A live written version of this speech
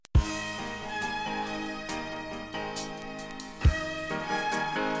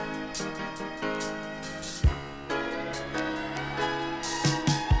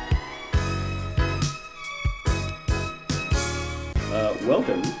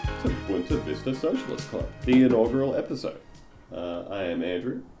Welcome to Buena Vista Socialist Club, the inaugural episode. I am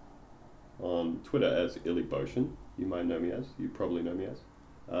Andrew, on Twitter as IllyBotion. You might know me as, you probably know me as.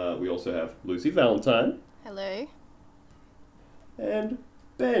 We also have Lucy Valentine. Hello. And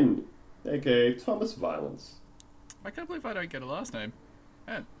Ben, aka Thomas Violence. I can't believe I don't get a last name.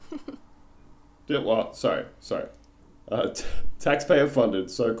 Man. Sorry.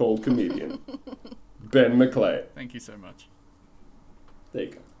 Taxpayer-funded so-called comedian, Ben McClay. Thank you so much. There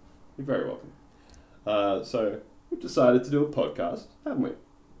you go. You're very welcome. So, we've decided to do a podcast, haven't we?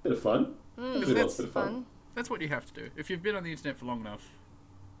 Bit of fun. That's fun. That's what you have to do. If you've been on the internet for long enough,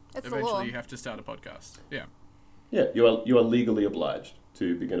 It's the law. eventually you have to start a podcast. Yeah. Yeah, you are legally obliged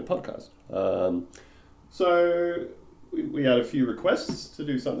to begin a podcast. So, we had a few requests to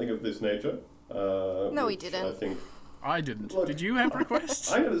do something of this nature. No, we didn't. I think. I didn't. Look, Did you have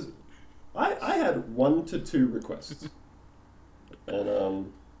requests? I had 1 to 2 requests. And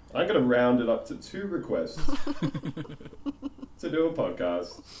I'm going to round it up to 2 requests to do a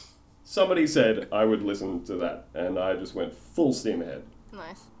podcast. Somebody said I would listen to that, and I just went full steam ahead.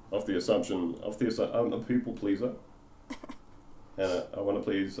 Nice. Off the assumption I'm a people pleaser, and I want to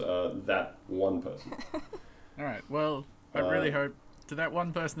please that one person. All right. Well, I really hope, to that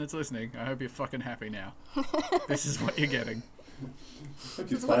one person that's listening, I hope you're fucking happy now. This is what you're getting. Hope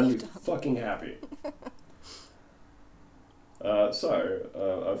you're finally fucking happy.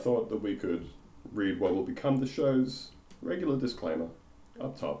 So, I thought that we could read what will become the show's regular disclaimer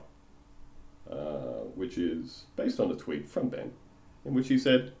up top, which is based on a tweet from Ben, in which he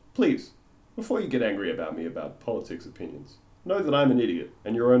said, "Please, before you get angry about me about politics opinions, know that I'm an idiot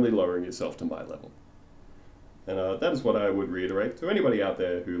and you're only lowering yourself to my level." And that is what I would reiterate to anybody out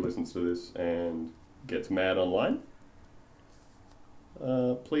there who listens to this and gets mad online.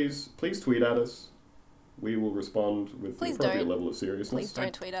 Please tweet at us. We will respond with the appropriate level of seriousness. Please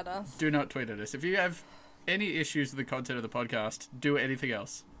don't tweet at us. Do not tweet at us. If you have any issues with the content of the podcast, do anything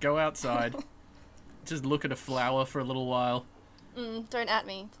else. Go outside. Just look at a flower for a little while. Don't at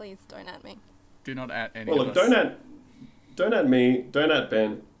me. Please don't at me. Do not at any Well, of look, us. don't at me, don't at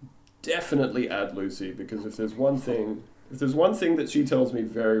Ben. Definitely at Lucy, because if there's one thing that she tells me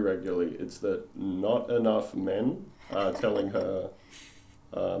very regularly, it's that not enough men are telling her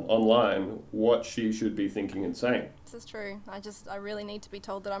online what she should be thinking and saying. This is true. I really need to be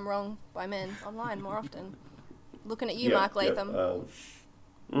told that I'm wrong by men online more often. Looking at you, Mark Latham.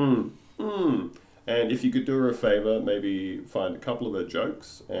 And if you could do her a favour, maybe find a couple of her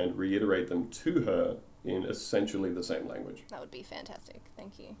jokes and reiterate them to her in essentially the same language. That would be fantastic.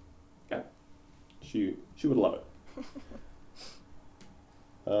 Thank you. Yeah, she would love it.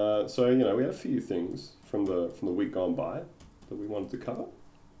 So we had a few things from the week gone by that we wanted to cover.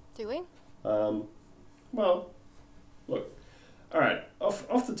 Do we? Well, look, all right.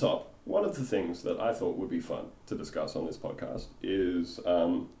 Off the top, one of the things that I thought would be fun to discuss on this podcast is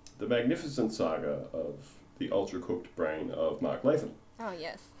the magnificent saga of the ultra-cooked brain of Mark Latham. Oh,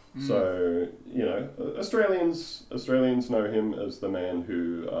 yes. So, Australians know him as the man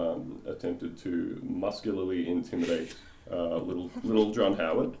who attempted to muscularly intimidate little John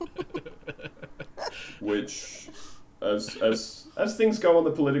Howard, which, as things go on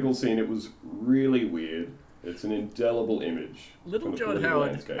the political scene, it was really weird. It's an indelible image. Little John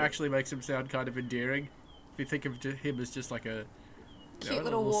Howard actually makes him sound kind of endearing. If you think of him as just like a cute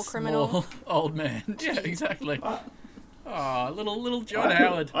little war criminal, old man. Yeah, exactly. Little John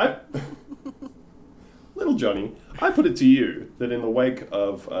Howard. Little Johnny. I put it to you that in the wake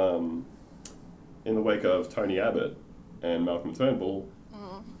of Tony Abbott and Malcolm Turnbull,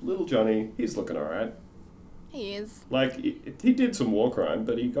 little Johnny, he's looking all right. He is. Like he did some war crime,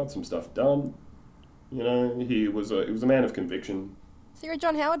 but he got some stuff done. He was a man of conviction. So you're a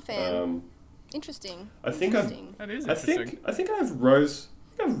John Howard fan. Interesting. That is interesting. I think I have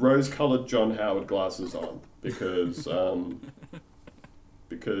rose-colored John Howard glasses on because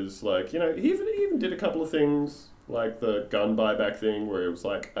he even did a couple of things like the gun buyback thing where it was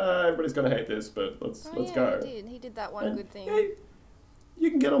like everybody's gonna hate this, but let's go. He did that one good thing. Yeah, you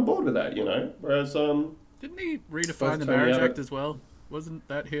can get on board with that, Whereas didn't he redefine the Marriage Act as well? Wasn't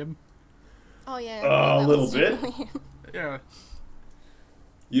that him? Oh yeah. A little bit. Yeah.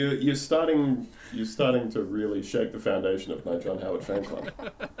 You're starting to really shake the foundation of my John Howard fan club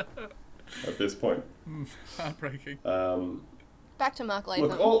at this point. Heartbreaking. Back to Mark Latham.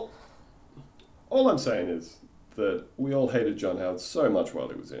 Look, all I'm saying is that we all hated John Howard so much while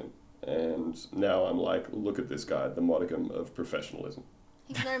he was in, and now I'm like, look at this guy, the modicum of professionalism.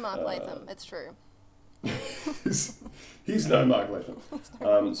 He's no Mark Latham. It's true. He's no Mark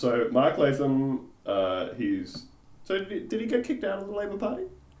Latham. So Mark Latham, he's So did he get kicked out of the Labour Party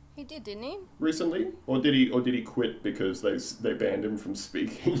He did, didn't he? recently, or did he quit because they banned him from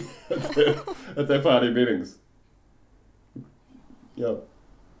speaking at their party meetings? Yeah.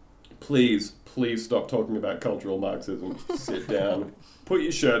 Please stop talking about cultural Marxism. Sit down. Put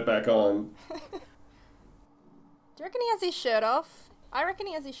your shirt back on. Do you reckon he has his shirt off? I reckon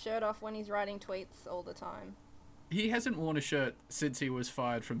he has his shirt off when he's writing tweets all the time. He hasn't worn a shirt since he was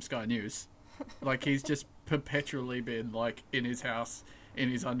fired from Sky News. Like, he's just perpetually been, like, in his house, in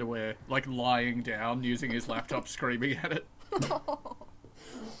his underwear, like, lying down, using his laptop, screaming at it.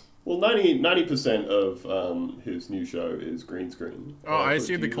 Well, 90% of his new show is green screen. Oh, I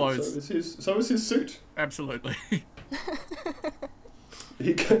assume the clothes. So is his suit. Absolutely.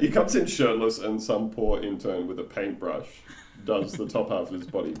 He comes in shirtless, and some poor intern with a paintbrush does the top half of his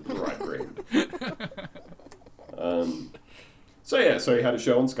body bright green. So he had a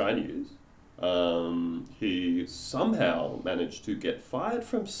show on Sky News. He somehow managed to get fired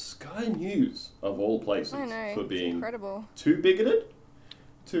from Sky News, of all places, I know, for being incredible. too bigoted,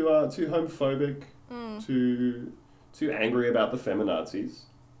 too homophobic, too angry about the feminazis.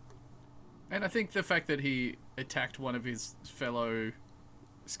 And I think the fact that he attacked one of his fellow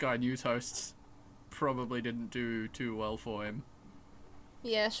Sky News hosts probably didn't do too well for him.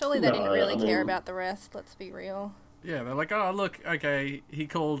 Yeah, surely they didn't really care about the rest, let's be real. Yeah, they're like, oh, look, okay, he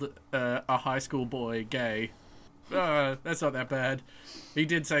called a high school boy gay. That's not that bad. He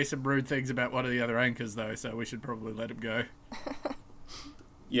did say some rude things about one of the other anchors, though, so we should probably let him go.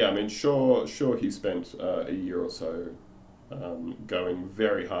 Yeah, I mean, sure he spent a year or so going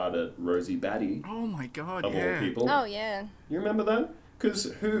very hard at Rosie Batty. Oh my god, of yeah. all people. Oh, yeah. You remember that?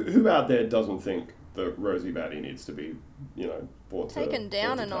 Because who out there doesn't think that Rosie Batty needs to be, brought Taken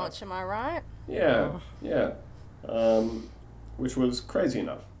down a task? notch, am I right? Yeah, yeah. Which was crazy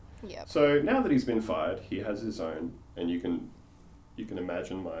enough. Yep. So now that he's been fired, he has his own, and you can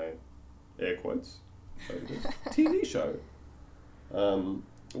imagine my air quotes over this TV show.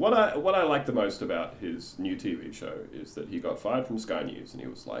 What I like the most about his new TV show is that he got fired from Sky News, and he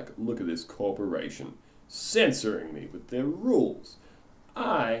was like, "Look at this corporation censoring me with their rules.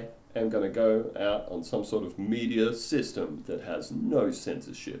 I am going to go out on some sort of media system that has no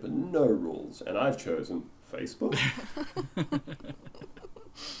censorship and no rules, and I've chosen Facebook."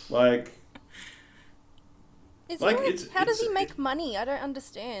 How does he make money? I don't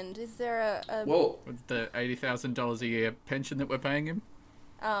understand. Is there a With the $80,000 a year pension that we're paying him?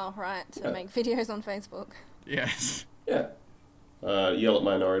 Oh, right, to make videos on Facebook. Yes. Yeah. Yell at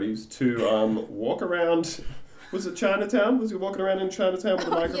minorities, to walk around. Was it Chinatown? Was he walking around in Chinatown with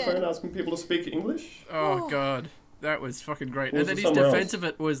a microphone asking people to speak English? Oh, God. That was fucking great. Was And then it his somewhere defense else? of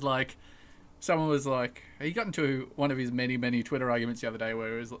it was like, someone was like, he got into one of his many, many Twitter arguments the other day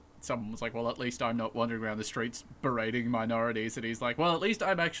where someone was like, well, at least I'm not wandering around the streets berating minorities. And he's like, well, at least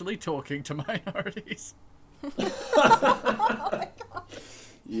I'm actually talking to minorities. Oh my god.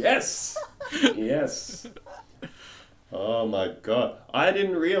 Yes! Yes. Oh my god. I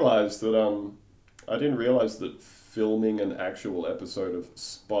didn't realize that filming an actual episode of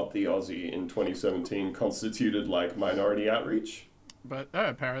Spot the Aussie in 2017 constituted like minority outreach. But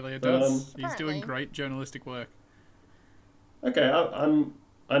apparently it does. He's Apparently. doing great journalistic work. Okay,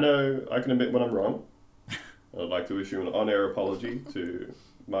 I know I can admit when I'm wrong. I'd like to issue an on-air apology to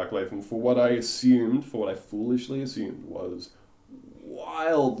Mark Latham for what I foolishly assumed was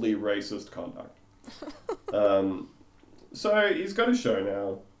wildly racist conduct. So he's got a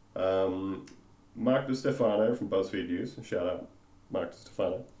show now. Mark DeStefano from BuzzFeed News, shout out Mark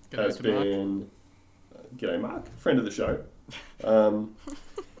DeStefano, has been... G'day Mark, friend of the show.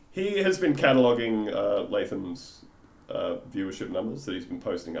 He has been cataloguing Latham's viewership numbers that he's been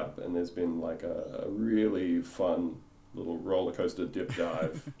posting up, and there's been like a really fun little roller coaster dip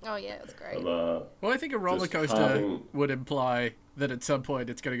dive. Oh yeah, it was great. Well, I think a roller coaster would imply that at some point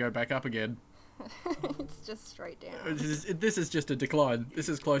it's going to go back up again. It's just straight down. This is just a decline. This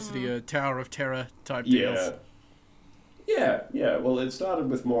is closer to your Tower of Terror type deals. Yeah. Well, it started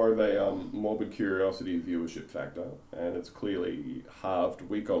with more of a morbid curiosity viewership factor, and it's clearly halved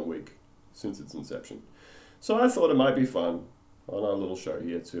week on week since its inception. So I thought it might be fun on our little show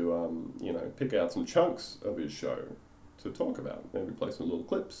here to, pick out some chunks of his show to talk about. Maybe play some little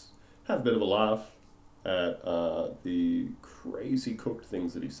clips, have a bit of a laugh at the crazy cooked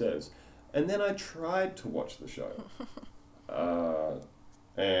things that he says. And then I tried to watch the show.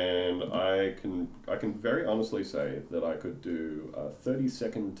 And I can very honestly say that I could do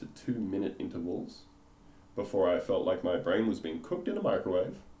 30-second to 2-minute intervals before I felt like my brain was being cooked in a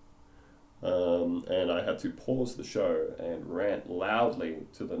microwave. And I had to pause the show and rant loudly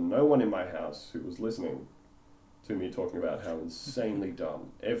to the no one in my house who was listening to me talking about how insanely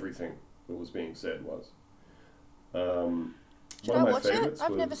dumb everything that was being said was. Should I watch it?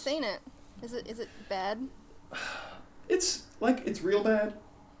 I've never seen it. Is it bad? It's real bad.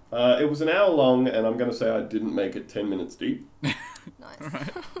 It was an hour long, and I'm going to say I didn't make it 10 minutes deep. Nice.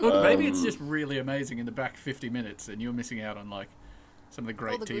 Right. Look, maybe it's just really amazing in the back 50 minutes, and you're missing out on like some of the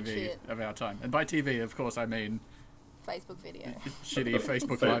great TV of our time. And by TV, of course, I mean Facebook video. Facebook Shitty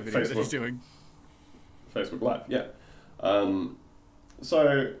Facebook Live video that he's doing. Facebook Live, yeah.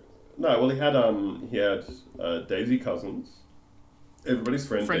 He had Daisy Cousins, everybody's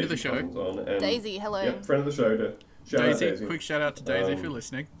friend of the Daisy show. Cousins on, and, Daisy, hello. Yep, friend of the show. Shout out Daisy. Quick shout out to Daisy if you're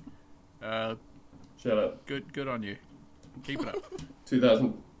listening. Shout out. Good on you. Keep it up.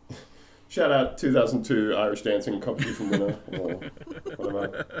 2000. Shout out 2002 Irish dancing competition winner, or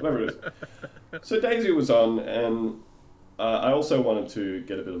whatever it is. So Daisy was on, and I also wanted to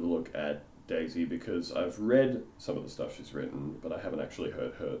get a bit of a look at Daisy because I've read some of the stuff she's written, but I haven't actually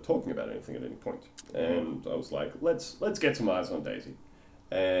heard her talking about anything at any point. And I was like, let's get some eyes on Daisy.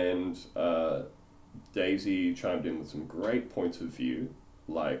 And Daisy chimed in with some great points of view,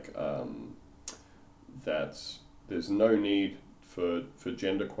 like that there's no need for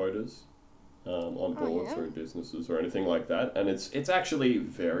gender quotas on boards or in businesses or anything like that, and it's actually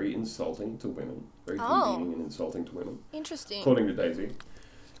very insulting to women, very demeaning and insulting to women. Interesting. According to Daisy.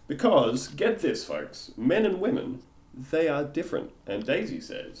 Because, get this folks, men and women, they are different. And Daisy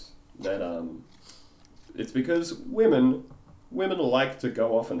says that it's because women like to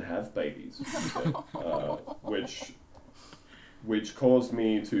go off and have babies, which caused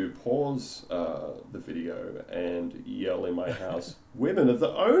me to pause the video and yell in my house, "Women are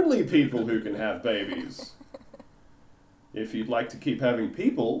the only people who can have babies. If you'd like to keep having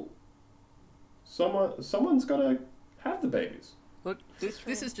people, someone's got to have the babies." Look,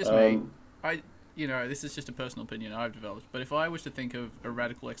 this is just me. This is just a personal opinion I've developed. But if I was to think of a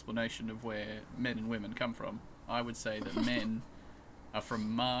radical explanation of where men and women come from, I would say that men are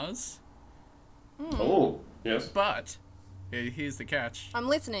from Mars. Oh, yes. But here's the catch. I'm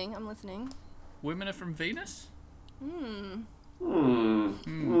listening. Women are from Venus.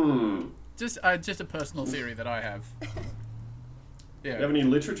 Just a personal theory that I have. Yeah. Do you have any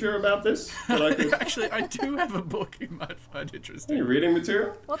literature about this? That I could... Actually, I do have a book you might find interesting. Any reading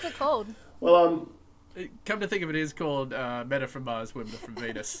material? What's it called? Well, come to think of it, is called Men Are From Mars, Women Are From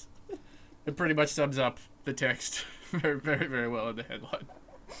Venus. It pretty much sums up the text very, very, very well in the headline.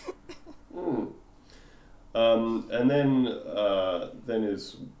 And then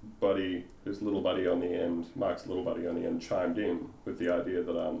his little buddy on the end, Mark's little buddy on the end, chimed in with the idea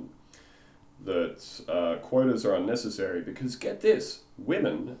that quotas are unnecessary because, get this,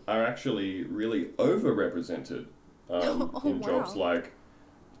 women are actually really overrepresented in jobs like,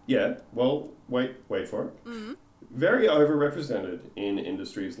 wait for it. Mm-hmm. Very overrepresented in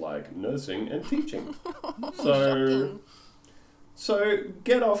industries like nursing and teaching. So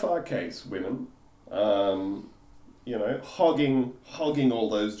get off our case, women. Hogging all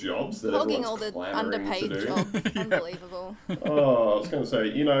those jobs that everyone's all the clamoring underpaid to do. jobs. Unbelievable. Oh, I was going to say,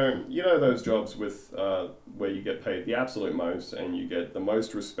 you know those jobs with where you get paid the absolute most and you get the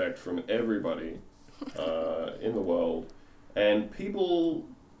most respect from everybody in the world, and people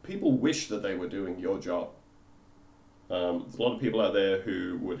wish that they were doing your job. There's a lot of people out there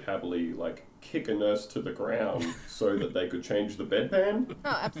who would happily kick a nurse to the ground so that they could change the bedpan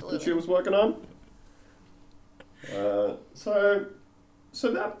that she was working on. So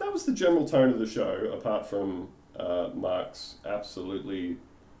that was the general tone of the show, apart from Mark's absolutely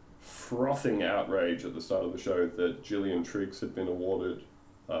frothing outrage at the start of the show that Gillian Triggs had been awarded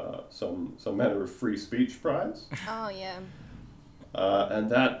some manner of free speech prize. Oh, yeah. And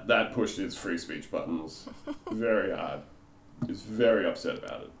that pushed his free speech buttons very hard. He's very upset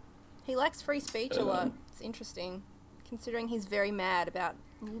about it. He likes free speech a lot. It's interesting, considering he's very mad about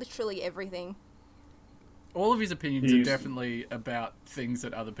literally everything. All of his opinions are definitely about things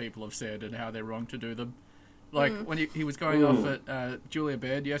that other people have said and how they're wrong to do them. Like when he was going off at Julia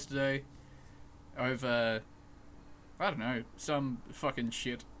Baird yesterday over, I don't know, some fucking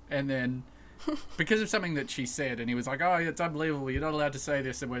shit. And then because of something that she said, and he was like, "Oh, it's unbelievable, you're not allowed to say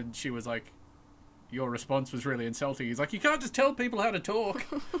this." And when she was like, "Your response was really insulting," he's like, "You can't just tell people how to talk."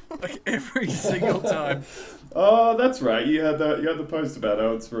 Every single time. Oh, that's right. You had the post about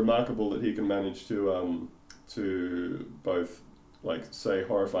how it's remarkable that he can manage to both say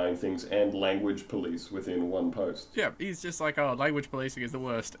horrifying things and language police within one post. Yeah, he's just like, "Oh, language policing is the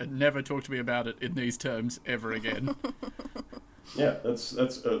worst, and never talk to me about it in these terms ever again." Yeah, that's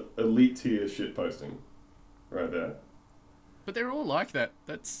elite tier shit posting, right there. But they're all like that.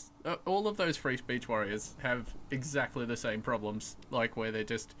 That's all of those free speech warriors have exactly the same problems, like where they're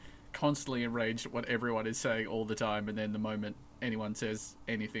just constantly enraged at what everyone is saying all the time, and then the moment anyone says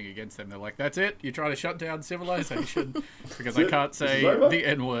anything against them, they're like, "That's it? You try to shut down civilization because I can't say the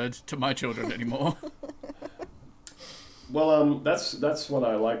N-word to my children anymore." Well, that's what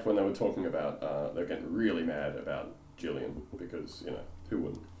I liked when they were talking about. They're getting really mad about Gillian because who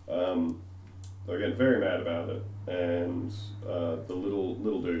wouldn't? They're getting very mad about it, and the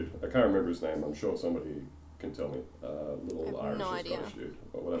little dude, I can't remember his name. I'm sure somebody can tell me. Little Irish or Scottish dude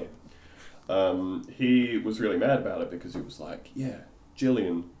or whatever. He was really mad about it because he was like, "Yeah,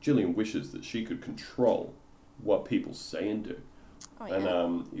 Gillian wishes that she could control what people say and do." Oh, yeah.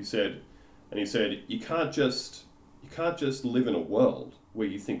 And he said, you can't just live in a world where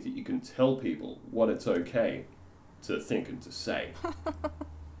you think that you can tell people what it's okay to think and to say.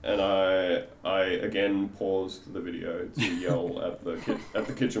 And I again paused the video to yell at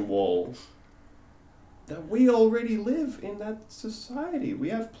the kitchen wall that we already live in that society. We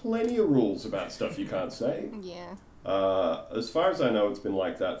have plenty of rules about stuff you can't say. Yeah. As far as I know, it's been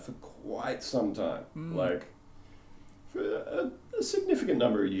like that for quite some time. Like, for a significant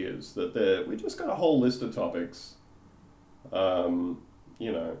number of years. We just got a whole list of topics. Can't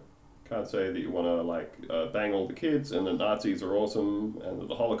say that you want to bang all the kids and the Nazis are awesome and that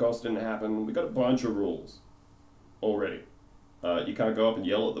the Holocaust didn't happen. We got a bunch of rules already. You can't go up and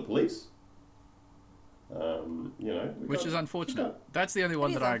yell at the police. Which is unfortunate. That's the only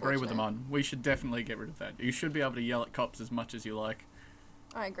one that I agree with them on. We should definitely get rid of that. You should be able to yell at cops as much as you like.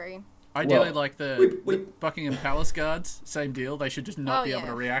 I agree. Ideally, like the Buckingham Palace guards, same deal. They should just not be able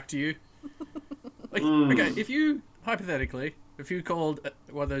to react to you. Okay, if you called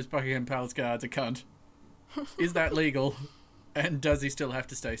one of those Buckingham Palace guards a cunt, is that legal? And does he still have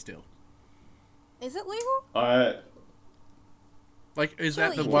to stay still? Is it legal? Is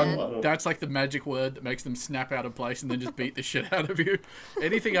that the one? That's like the magic word that makes them snap out of place and then just beat the shit out of you.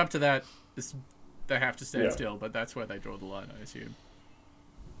 Anything up to that, they have to stand still, but that's where they draw the line, I assume.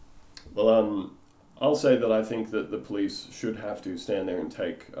 Well, I'll say that I think that the police should have to stand there and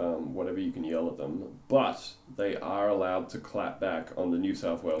take whatever you can yell at them, but they are allowed to clap back on the New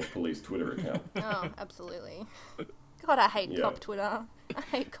South Wales Police Twitter account. Oh, absolutely. God, I hate cop Twitter. I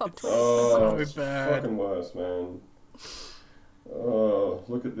hate cop Twitter so much. It's fucking worse, man. Oh,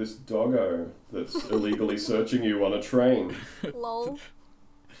 look at this doggo that's illegally searching you on a train. Lol.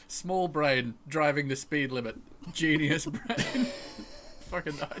 Small brain driving the speed limit. Genius brain.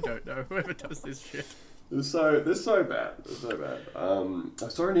 Fucking, I don't know. Whoever does this shit. It's so bad. It's so bad. I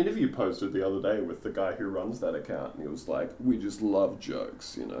saw an interview posted the other day with the guy who runs that account, and he was like, "We just love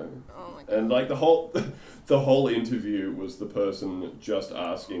jokes, Oh my God. And like the whole interview was the person just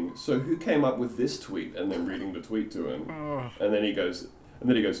asking, "So who came up with this tweet?" and then reading the tweet to him, and then he goes,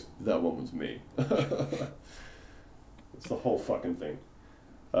 "That one was me." It's the whole fucking thing.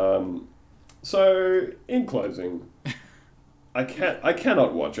 So in closing, I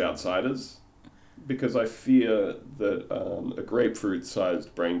cannot watch Outsiders because I fear that a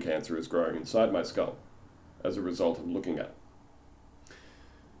grapefruit-sized brain cancer is growing inside my skull as a result of looking at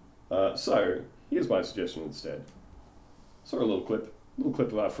it. So here's my suggestion instead. Saw a little clip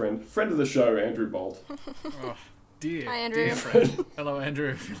of our friend of the show, Andrew Bolt. Oh, dear. Hi, Andrew. Dear friend. Hello, Andrew,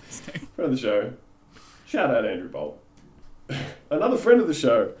 if you're listening. Friend of the show. Shout out Andrew Bolt. Another friend of the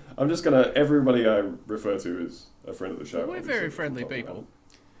show. I'm just gonna everybody I refer to as a friend of the show. We're very friendly people.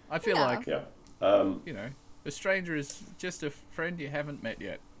 I feel like a stranger is just a friend you haven't met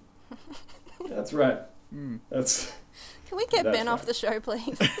yet. That's right. That's. Can we get Ben off the show,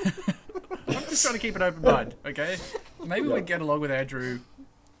 please? I'm just trying to keep an open mind, okay? Maybe we get along with Andrew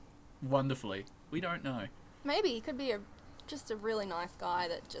wonderfully. We don't know. Maybe he could be just a really nice guy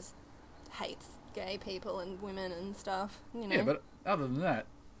that just hates gay people and women and stuff. Yeah, but other than that,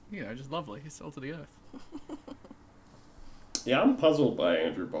 just lovely. He's salt of the earth. Yeah, I'm puzzled by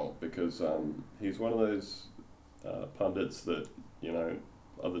Andrew Bolt because he's one of those pundits that,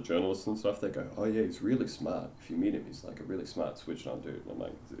 other journalists and stuff, they go, "Oh yeah, he's really smart. If you meet him, he's like a really smart, switched on dude." And I'm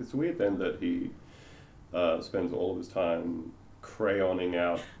like, it's weird then that he spends all of his time crayoning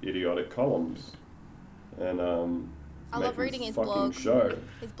out idiotic columns and I love reading his blog. Show.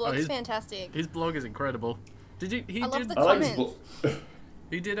 His blog's fantastic. His blog is incredible. I love the comments.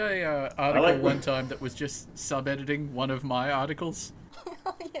 He did a article one time that was just sub-editing one of my articles.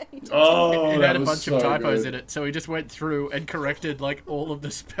 Oh, yeah, he did. It had a bunch of typos in it, so he just went through and corrected all of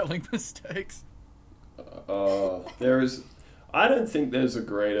the spelling mistakes. I don't think there's a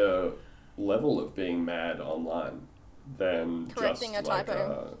greater level of being mad online than correcting just a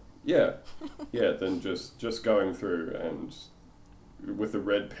typo. than just going through and with a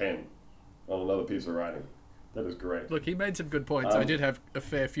red pen on another piece of writing. That is great. Look, he made some good points. I did have a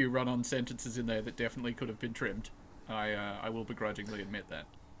fair few run-on sentences in there that definitely could have been trimmed. I will begrudgingly admit that.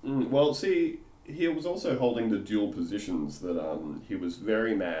 Well, see, he was also holding the dual positions that he was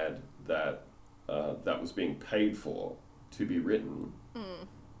very mad that that was being paid for to be written.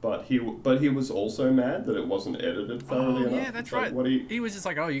 But he was also mad that it wasn't edited thoroughly enough. Yeah, that's right. He was just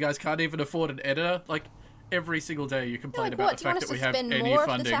like, oh, you guys can't even afford an editor? Like, every single day you complain about the fact that we have any funding. Do you want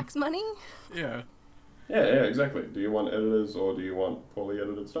us to spend more of the tax money? Yeah. Yeah, exactly. Do you want editors or do you want poorly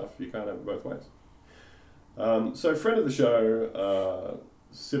edited stuff? You can't have it both ways. So, friend of the show,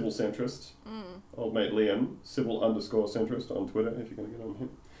 civil centrist, old mate Liam, civil_centrist on Twitter, if you're going to get on him.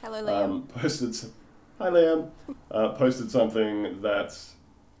 Hello, Liam. Hi, Liam. Posted something that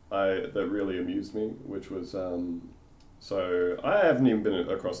really amused me, which was, so I haven't even been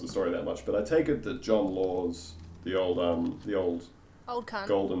across the story that much, but I take it that John Laws, the old cunt.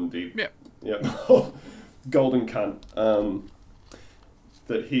 golden deep, yeah, golden cunt,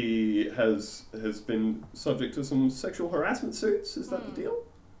 that he has been subject to some sexual harassment suits. Is that the deal?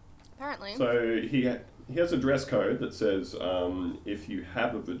 Apparently. So he has a dress code that says, if you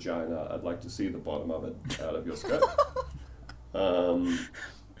have a vagina, I'd like to see the bottom of it out of your skirt.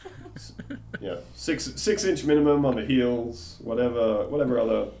 Yeah, 6-inch minimum on the heels, whatever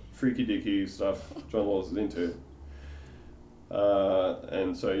other freaky deaky stuff John Laws is into.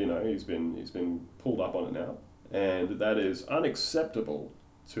 And so, he's been pulled up on it now, and that is unacceptable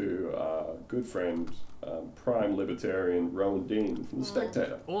to our good friend, prime libertarian Rowan Dean from The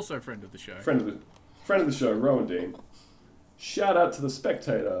Spectator. Also friend of the show. Friend of the show, Rowan Dean. Shout out to The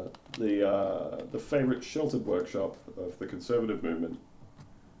Spectator, the favourite sheltered workshop of the conservative movement.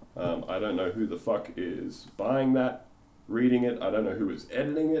 I don't know who the fuck is buying that, reading it. I don't know who is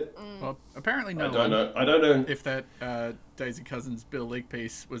editing it. Well, apparently no one. I don't know if that Daisy Cousins Bill Leak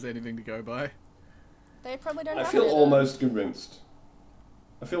piece was anything to go by. They probably don't. I feel almost convinced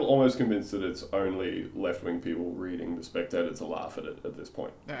that it's only left-wing people reading The Spectator to laugh at it at this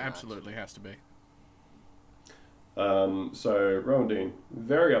point. That absolutely has to be. So Rowan Dean,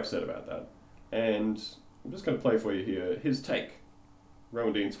 very upset about that, and I'm just going to play for you here his take.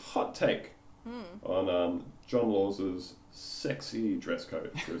 Rowan Dean's hot take on John Laws's sexy dress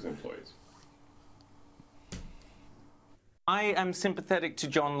code for his employees. I am sympathetic to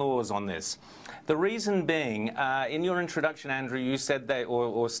John Laws on this. The reason being, in your introduction, Andrew, you said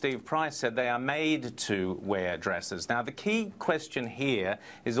or Steve Price said they are made to wear dresses. Now, the key question here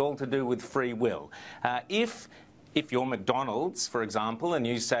is all to do with free will. If you're McDonald's, for example, and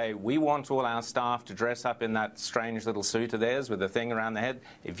you say, we want all our staff to dress up in that strange little suit of theirs with a thing around the head,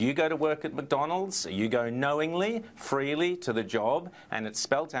 if you go to work at McDonald's, you go knowingly, freely to the job, and it's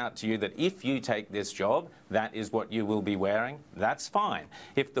spelt out to you that if you take this job, that is what you will be wearing, that's fine.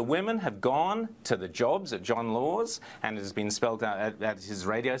 If the women have gone to the jobs at John Laws and it has been spelt out at his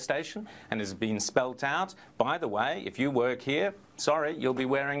radio station and has been spelt out, by the way, if you work here, sorry, you'll be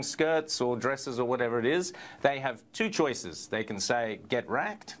wearing skirts or dresses or whatever it is. They have two choices. They can say, get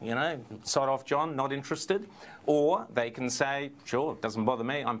racked, sod off John, not interested. Or they can say, sure, doesn't bother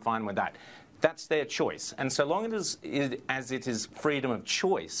me, I'm fine with that. That's their choice. And so long as it is freedom of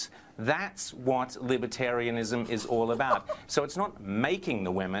choice, that's what libertarianism is all about. So it's not making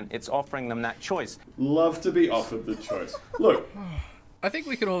the women, it's offering them that choice. Love to be offered the choice. Look. I think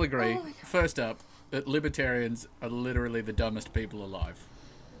we can all agree, first up, that libertarians are literally the dumbest people alive.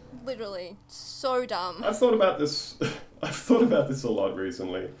 Literally. So dumb. I've thought about this a lot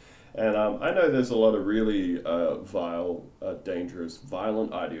recently. And I know there's a lot of really vile, dangerous,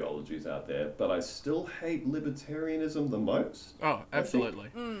 violent ideologies out there, but I still hate libertarianism the most. Oh, absolutely.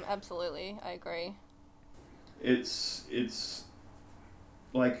 Absolutely, I agree. It's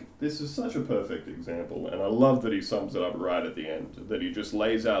like, this is such a perfect example, and I love that he sums it up right at the end, that he just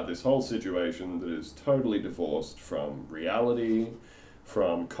lays out this whole situation that is totally divorced from reality,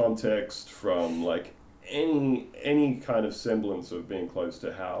 from context, from, like, any kind of semblance of being close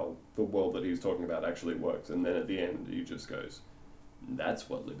to how the world that he's talking about actually works. And then at the end, he just goes, that's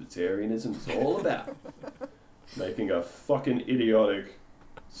what libertarianism is all about. Making a fucking idiotic,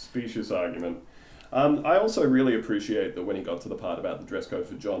 specious argument. I also really appreciate that when he got to the part about the dress code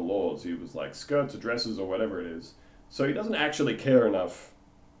for John Laws, he was like, skirts or dresses or whatever it is. So he doesn't actually care enough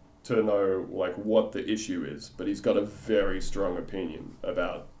to know, like, what the issue is, but he's got a very strong opinion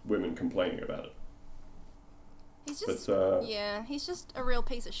about women complaining about it. He's just, he's just a real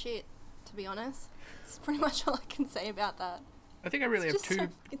piece of shit, to be honest. That's pretty much all I can say about that. I think I really have two...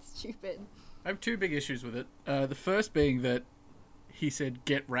 It's stupid. I have two big issues with it. The first being that he said,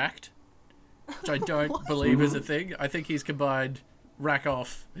 get racked, which I don't believe is a thing. I think he's combined rack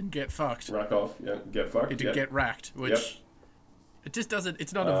off and get fucked. Rack off, yeah, get fucked. To get racked, which it just doesn't.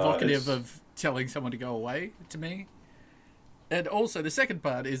 It's not evocative of telling someone to go away to me. And also, the second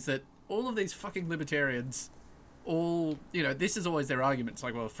part is that all of these fucking libertarians, this is always their argument. It's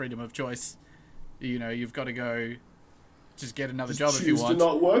like, well, freedom of choice. You've got to go, just get another job if you want. Choose to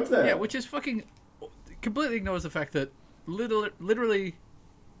not work there. Yeah, which is fucking completely ignores the fact that literally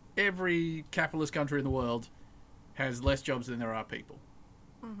every capitalist country in the world has less jobs than there are people.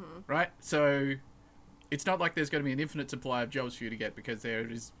 Mm-hmm. Right? So it's not like there's going to be an infinite supply of jobs for you to get, because there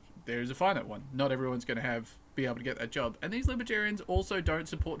is a finite one. Not everyone's going to be able to get that job. And these libertarians also don't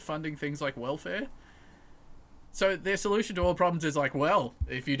support funding things like welfare. So their solution to all problems is like, well,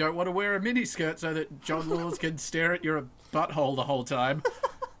 if you don't want to wear a miniskirt so that John Laws can stare at your butthole the whole time,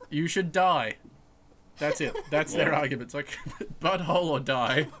 you should die. That's it. That's their argument. It's like, butthole or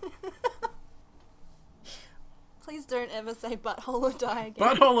die. Please don't ever say butthole or die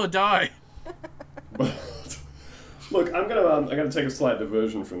again. Butthole or die. Look, I'm gonna take a slight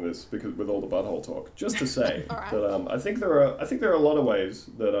diversion from this, because with all the butthole talk, just to say right. that I think there are a lot of ways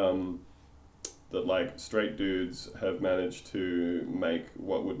that that like straight dudes have managed to make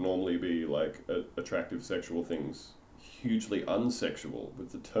what would normally be like attractive sexual things hugely unsexual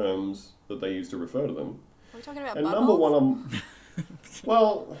with the terms that they use to refer to them. Are we talking about and buttholes? number one,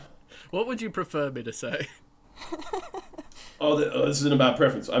 well, what would you prefer me to say? This isn't about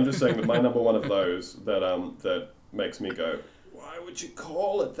preference. I'm just saying that my number one of those that makes me go, why would you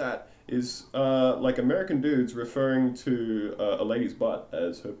call it that? Is like American dudes referring to a lady's butt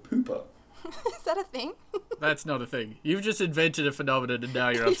as her pooper. Is that a thing? That's not a thing. You've just invented a phenomenon and now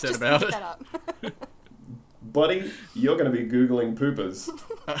you're upset about it. That up. Buddy, you're going to be Googling poopers.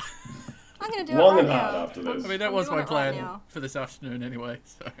 I'm going to do long it right and now. hard after this. I mean, that was my Right plan now. for this afternoon anyway.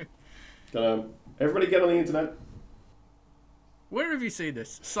 So, everybody get on the internet. Where have you seen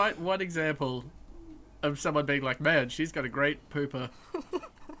this? Cite one example of someone being like, man, she's got a great pooper.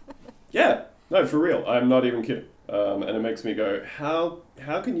 Yeah, no, for real. I'm not even kidding. And it makes me go, how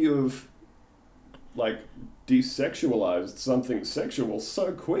can you have like desexualized something sexual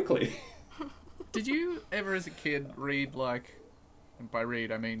so quickly? Did you ever as a kid read, like, and by read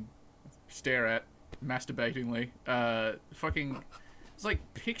I mean stare at masturbatingly, it's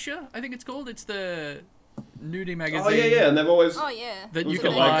like Picture, I think it's called. It's the nudie magazine. Oh yeah, and they've always that you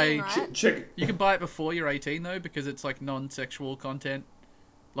can buy. You can buy it before you're 18 though, because it's like non-sexual content.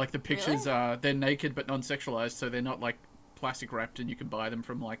 Like the pictures are they're naked but non-sexualized, so they're not like plastic wrapped, and you can buy them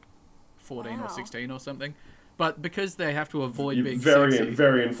from like 14 or 16 or something. But because they have to avoid being sexy,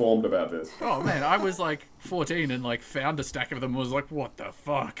 very informed about this. Oh man, I was like 14 and like found a stack of them and was like, what the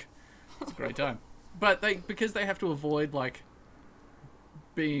fuck? It's a great time. But because they have to avoid like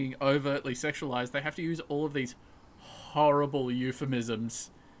being overtly sexualized, they have to use all of these horrible euphemisms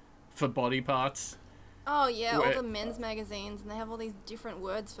for body parts. Oh yeah, all the men's magazines, and they have all these different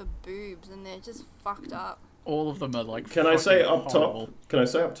words for boobs, and they're just fucked up. All of them are like. Can I say up horrible. top? Can I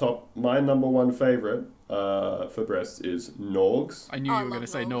say up top? My number one favorite for breasts is Norgs. I knew you were going to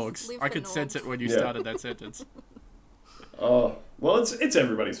say Norgs. I could sense it when you started that sentence. Oh well, it's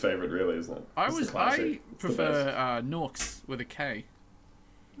everybody's favorite, really, isn't it? I prefer Norks with a K.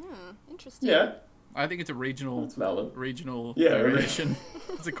 Interesting. Yeah. I think it's a regional variation.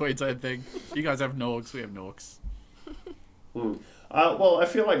 It's a Queensland thing. You guys have Norgs, we have Norks. Well, I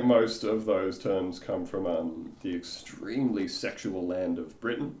feel like most of those terms come from the extremely sexual land of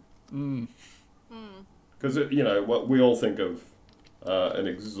Britain. Because, what we all think of an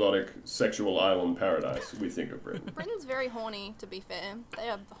exotic sexual island paradise, we think of Britain. Britain's very horny, to be fair. They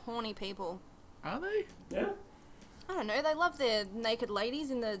are horny people. Are they? Yeah. I don't know. They love their naked ladies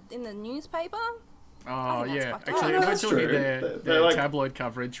in the newspaper. Oh yeah, fucked actually, up. we're talking their like tabloid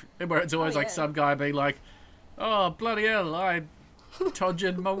coverage, where it's always like some guy being like, "Oh bloody hell, I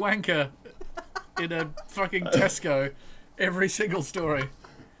todgered my wanker in a fucking Tesco," every single story.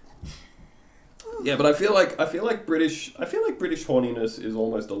 Yeah, but I feel like British horniness is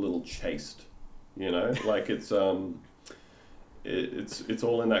almost a little chaste, like it's all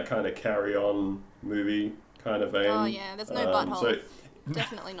in that kind of Carry On movie kind of vein. Oh yeah, there's no butthole.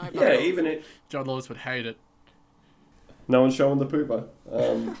 Definitely no butthole. Yeah, even it. John Laws would hate it. No one's showing the pooper.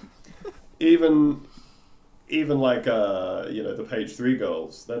 Even like the page 3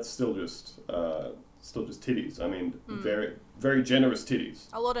 girls, that's still just titties. I mean, very very generous titties.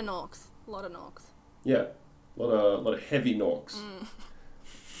 A lot of norks. Yeah, a lot of heavy norks.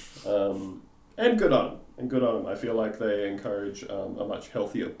 And good on them. I feel like they encourage a much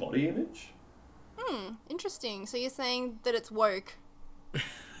healthier body image. Interesting. So you're saying that it's woke?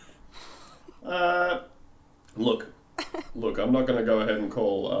 Look, Look, I'm not going to go ahead and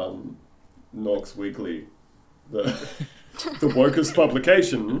call Norks Weekly the wokest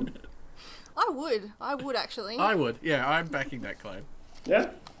publication. I would actually. I would. Yeah, I'm backing that claim. Yeah.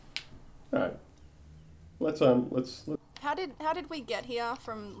 All right. Let's. How did we get here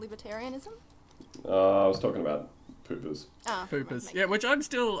from libertarianism? I was talking about poopers. Poopers. Yeah, which I'm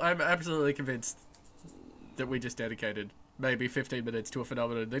absolutely convinced that we just dedicated maybe 15 minutes to a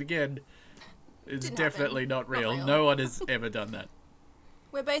phenomenon that, again, is definitely not real. No one has ever done that.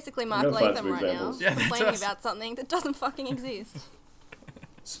 We're basically Mark Latham right now, yeah, complaining about something that doesn't fucking exist.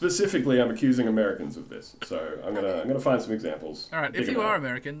 Specifically, I'm accusing Americans of this, so I'm gonna find some examples. All right, if you are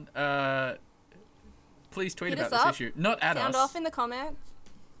American, please tweet about this issue. Not at us. Sound off in the comments.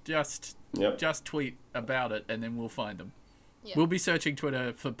 Just tweet about it, and then we'll find them. Yep. We'll be searching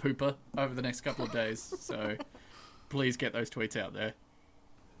Twitter for pooper over the next couple of days, so please get those tweets out there.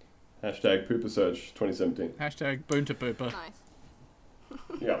 Hashtag pooper search 2017. Hashtag boonta pooper. Nice.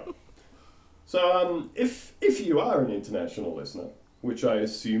 Yeah. So, if you are an international listener, which I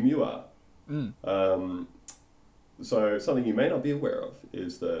assume you are, so something you may not be aware of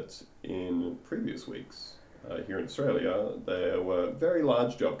is that in previous weeks here in Australia, there were very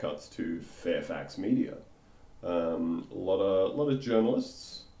large job cuts to Fairfax Media. A lot of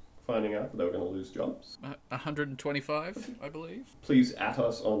journalists finding out that they were going to lose jobs. 125, I believe. Please at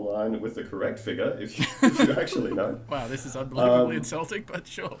us online with the correct figure if you actually know. Wow, this is unbelievably insulting, but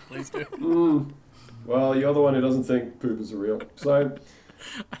sure, please do. Well, you're the one who doesn't think poopers are real.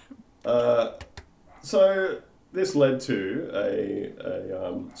 So this led to a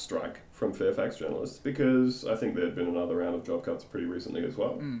strike from Fairfax journalists because I think there had been another round of job cuts pretty recently as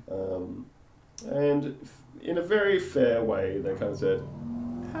well. And in a very fair way, they kind of said,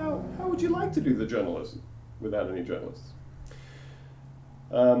 how would you like to do the journalism without any journalists?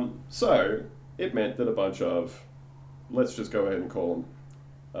 So it meant that a bunch of, let's just go ahead and call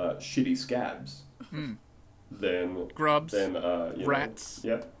them shitty scabs, then grubs, then rats,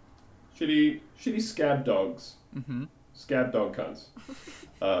 shitty scab dogs, scab dog cunts,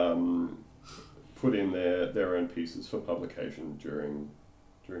 put in their own pieces for publication during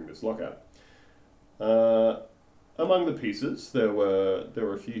this lockout. Among the pieces, there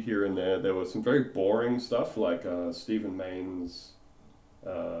were a few here and there. There was some very boring stuff like Stephen Mayne's, it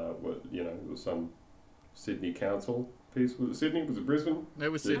was some Sydney Council piece. Was it Sydney? Was it Brisbane? It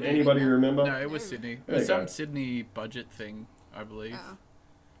was Did Sydney. Anybody remember? No, it was Sydney. It was some Sydney budget thing, I believe. Oh.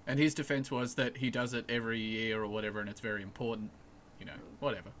 And his defence was that he does it every year or whatever, and it's very important.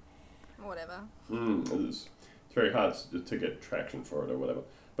 Whatever. It's very hard to get traction for it or whatever.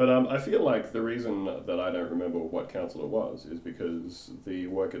 But I feel like the reason that I don't remember what council it was is because the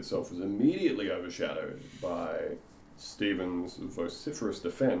work itself was immediately overshadowed by Stephen's vociferous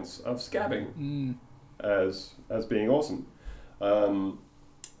defence of scabbing as being awesome. I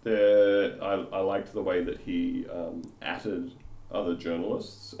liked the way that he atted other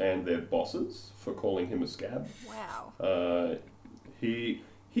journalists and their bosses for calling him a scab. Wow. He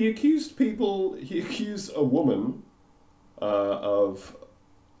accused a woman of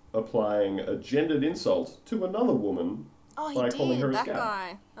applying a gendered insult to another woman by calling her a scab. That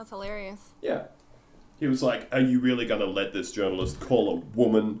guy. That's hilarious. Yeah. He was like, are you really going to let this journalist call a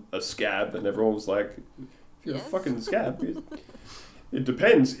woman a scab? And everyone was like, if you're a fucking scab. It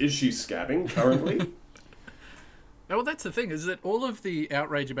depends. Is she scabbing currently? Well, that's the thing, is that all of the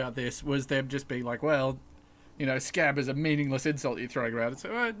outrage about this was them just being like, well, scab is a meaningless insult you're throwing around.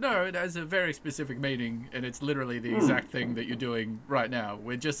 So, no, it has a very specific meaning, and it's literally the exact thing that you're doing right now.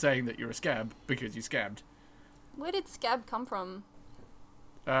 We're just saying that you're a scab because you scabbed. Where did scab come from?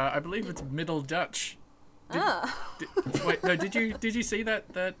 I believe it's Middle Dutch. Wait, no, did you see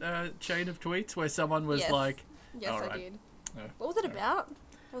that chain of tweets where someone was like... Yes, I did. No. What was it about?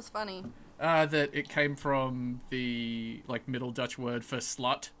 It was funny. That it came from the Middle Dutch word for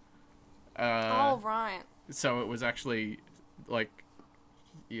slut. Right. So it was actually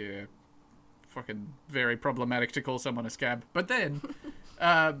fucking very problematic to call someone a scab. But then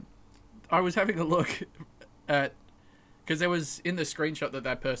I was having a look at, because there was in the screenshot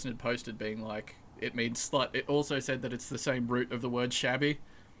that person had posted being like, it means slut. It also said that it's the same root of the word shabby.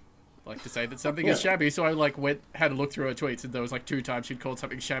 To say that something is shabby, so I had a look through her tweets, and there was 2 times she'd called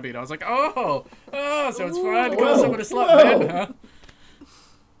something shabby, and I was like, so it's fine to call someone a slut then, huh?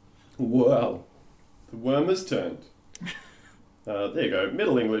 Well, the worm has turned. There you go.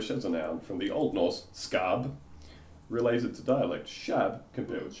 Middle English as a noun from the Old Norse skab, related to dialect shab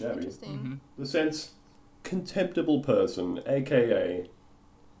compared with shabby. The sense contemptible person, aka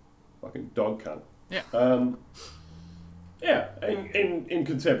fucking dog cunt. Yeah. Yeah, in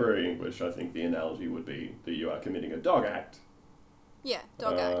contemporary English, I think the analogy would be that you are committing a dog act. Yeah,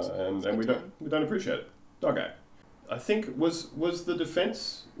 dog act. And we don't appreciate it. Dog act. I think was the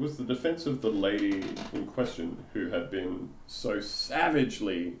defense of the lady in question who had been so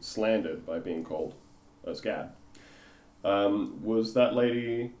savagely slandered by being called a scab. Was that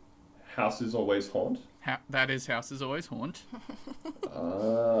lady Houses Always Haunt? That is Houses Always Haunt.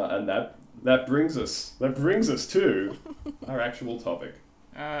 And that brings us to our actual topic.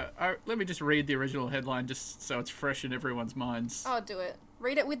 Let me just read the original headline just so it's fresh in everyone's minds. Oh, do it.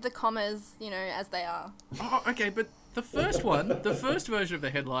 Read it with the commas, as they are. Oh, okay, but the first one, the first version of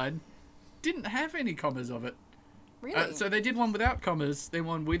the headline, didn't have any commas of it. Really? So they did one without commas, then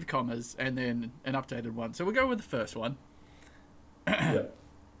one with commas, and then an updated one. So we'll go with the first one. Yep.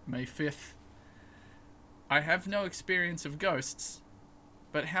 May 5th. I have no experience of ghosts,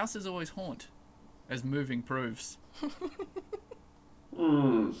 but houses always haunt, as moving proves.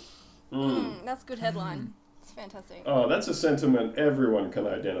 That's a good headline. It's fantastic. Oh, that's a sentiment everyone can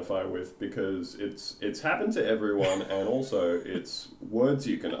identify with because it's happened to everyone, and also it's words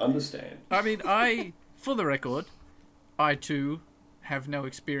you can understand. I mean, for the record, I too have no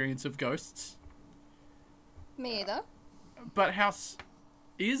experience of ghosts. Me either. But house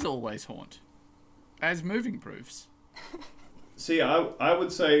is always haunt, as moving proves. See, I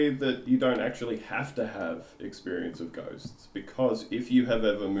would say that you don't actually have to have experience of ghosts, because if you have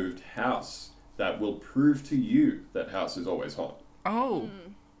ever moved house, that will prove to you that house is always haunt. Oh.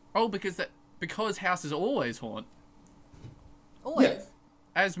 Oh, because houses always haunt. Always. Yeah.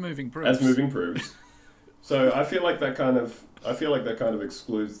 As moving proves. As moving proves. So I feel like that kind of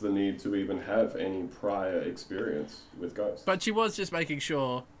excludes the need to even have any prior experience with ghosts. But she was just making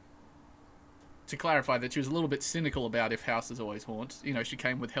sure to clarify that she was a little bit cynical about if houses always haunt. She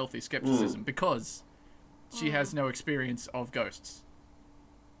came with healthy skepticism because she has no experience of ghosts.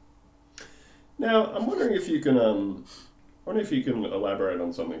 Now, I'm wondering if you can elaborate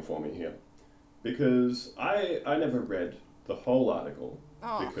on something for me here, because I never read the whole article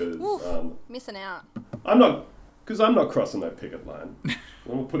because missing out. I'm not crossing that picket line.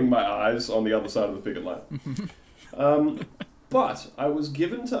 I'm not putting my eyes on the other side of the picket line. But I was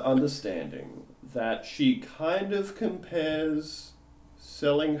given to understanding that she kind of compares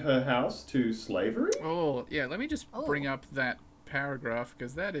selling her house to slavery. Oh, yeah, let me just bring up that paragraph,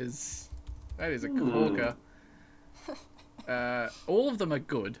 because that is a corker. All of them are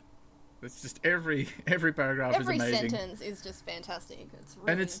good. It's just every paragraph is amazing. Every sentence is just fantastic.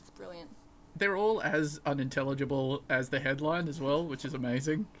 It's brilliant. They're all as unintelligible as the headline as well, which is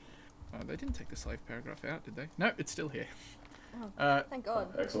amazing. They didn't take the slave paragraph out, did they? No, it's still here. Oh, thank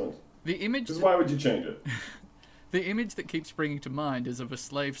God. Excellent. The image. Because why would you change it? The image that keeps springing to mind is of a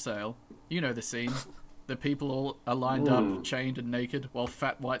slave sale. You know the scene. The people all are lined up, chained and naked, while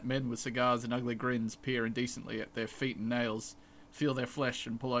fat white men with cigars and ugly grins peer indecently at their feet and nails, feel their flesh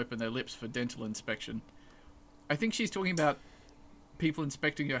and pull open their lips for dental inspection. I think she's talking about people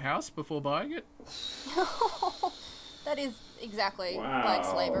inspecting your house before buying it. That is exactly like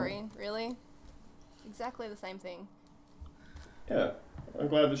slavery, really. Exactly the same thing. Yeah, I'm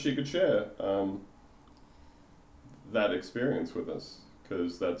glad that she could share that experience with us,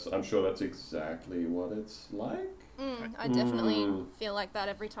 because I'm sure that's exactly what it's like. I definitely feel like that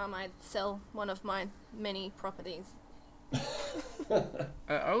every time I sell one of my many properties.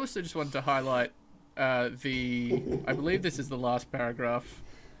 I also just wanted to highlight I believe this is the last paragraph.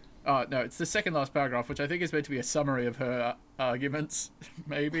 No, it's the second last paragraph, which I think is meant to be a summary of her arguments,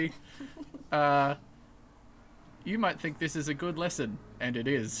 maybe. You might think this is a good lesson, and it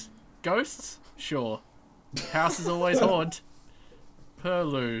is. Ghosts? Sure. Houses always haunt.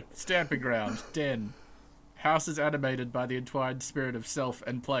 Purlieu, stamping ground, den. House is animated by the entwined spirit of self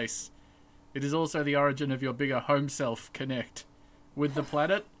and place. It is also the origin of your bigger home self connect. With the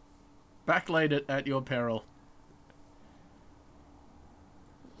planet, backlate it at your peril.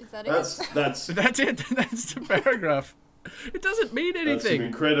 Is that it? That's it. That's the paragraph. It doesn't mean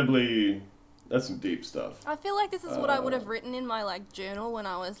anything. That's some deep stuff. I feel like this is what I would have written in my journal when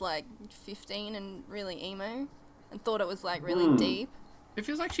I was 15 and really emo, and thought it was really deep. It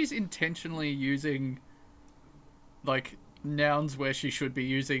feels like she's intentionally using nouns where she should be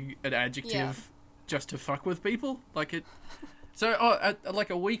using an adjective just to fuck with people. So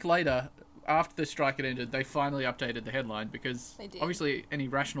a week later, after the strike had ended, they finally updated the headline, because obviously any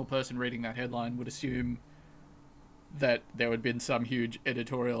rational person reading that headline would assume that there would have been some huge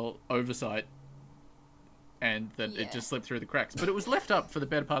editorial oversight and that it just slipped through the cracks. But it was left up for the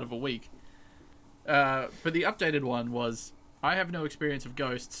better part of a week. But the updated one was, I have no experience of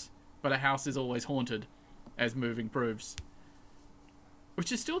ghosts, but a house is always haunted, as moving proves.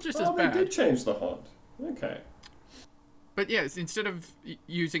 which is still just as bad. They did change the haunt. Okay. But yes, instead of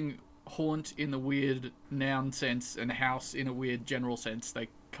using haunt in the weird noun sense and house in a weird general sense, they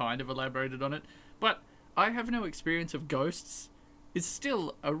kind of elaborated on it. But I have no experience of ghosts is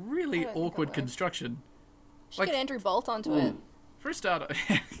still a really awkward construction. Should get Andrew Bolt onto it. For a start,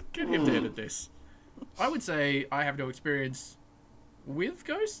 get him to edit this. I would say I have no experience with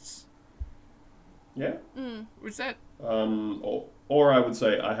ghosts. Yeah. Was that? Or I would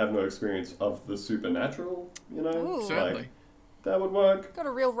say I have no experience of the supernatural. You know, Ooh. Certainly. That would work. Got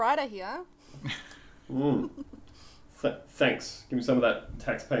a real writer here. Thanks. Give me some of that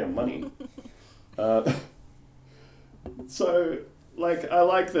taxpayer money. So, like, I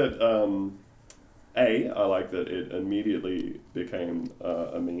like that. I like that it immediately became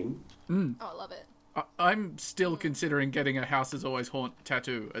a meme. Oh, I love it. I'm still considering getting a House is Always Haunt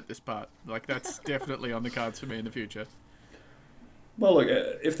tattoo at this part. Like, that's definitely on the cards for me in the future. Well, look,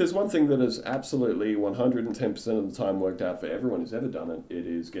 if there's one thing that has absolutely 110% of the time worked out for everyone who's ever done it, it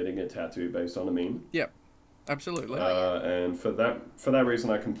is getting a tattoo based on a meme. Yep, absolutely. And for that reason,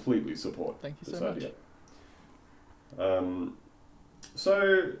 I completely support Thank you this so much. idea.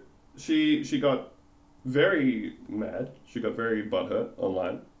 So she got very mad. She got very butthurt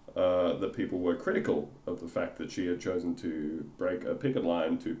online that people were critical of the fact that she had chosen to break a picket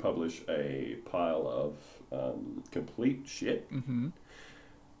line to publish a pile of complete shit,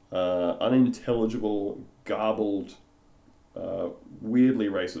 unintelligible, garbled, weirdly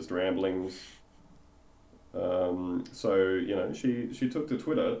racist ramblings. So, you know, she took to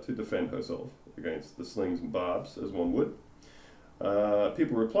Twitter to defend herself against the slings and barbs, as one would.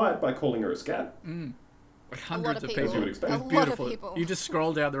 People replied by calling her a scab. Like hundreds of people. As you would expect. It's beautiful. You just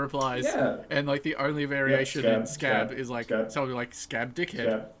scroll down the replies, and like the only variation in scab is like something like scab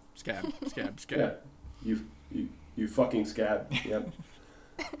dickhead, scab. Yeah, you fucking scab. Yep.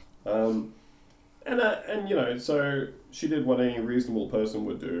 And you know, so she did what any reasonable person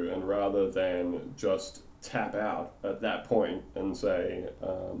would do, and rather than just tap out at that point and say,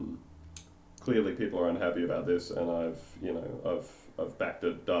 clearly people are unhappy about this, and I've backed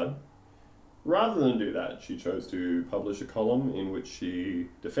a dud. Rather than do that, she chose to publish a column in which she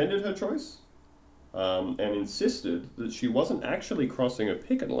defended her choice and insisted that she wasn't actually crossing a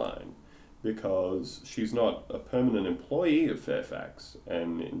picket line because she's not a permanent employee of Fairfax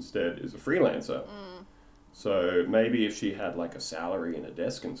and instead is a freelancer. So maybe if she had like a salary and a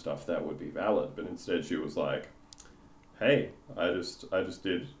desk and stuff, that would be valid. But instead she was like, hey, I just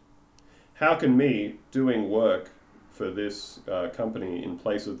did... How can me doing work for this company in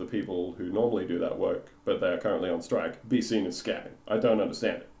place of the people who normally do that work, but they are currently on strike, be seen as scamming? I don't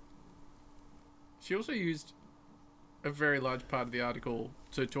understand it. She also used a very large part of the article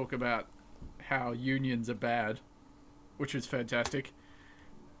to talk about how unions are bad, which was fantastic.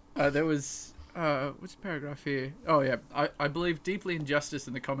 There was... what's the paragraph here? Oh, yeah. I believe deeply in justice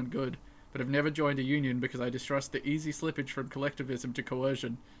and the common good, but have never joined a union because I distrust the easy slippage from collectivism to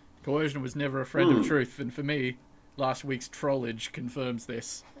coercion. Coercion was never a friend of truth, and for me, last week's trollage confirms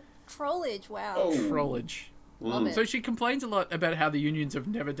this. Trollage, wow. Oh. Trollage. Love it. So she complains a lot about how the unions have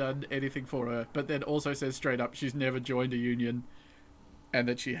never done anything for her, but then also says straight up she's never joined a union and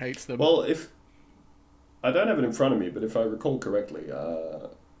that she hates them. Well, if... I don't have it in front of me, but if I recall correctly,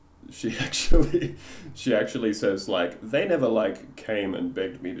 she actually says, like, they never, like, came and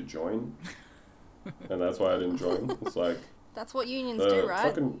begged me to join, and that's why I didn't join. It's like... That's what unions do,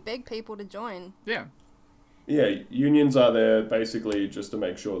 right? Beg people to join. Yeah. Yeah, unions are there basically just to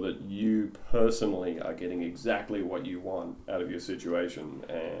make sure that you personally are getting exactly what you want out of your situation,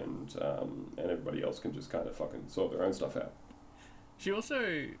 and everybody else can just kind of fucking sort their own stuff out. She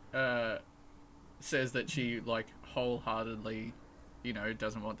also says that she, like, wholeheartedly, you know,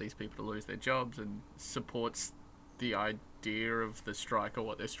 doesn't want these people to lose their jobs and supports the idea of the strike or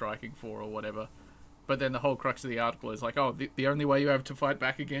what they're striking for or whatever. But then the whole crux of the article is like, oh, the only way you have to fight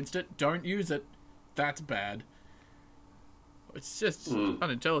back against it, don't use it. That's bad. It's just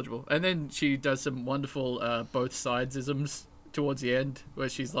unintelligible. And then she does some wonderful both sides-isms towards the end, where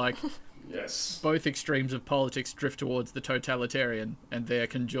she's like, yes, both extremes of politics drift towards the totalitarian, and there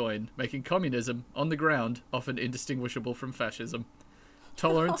conjoin, making communism, on the ground, often indistinguishable from fascism.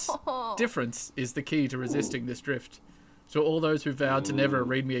 Tolerance, difference, is the key to resisting this drift. To all those who vowed to never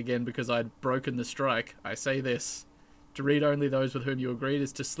read me again because I'd broken the strike, I say this. To read only those with whom you agreed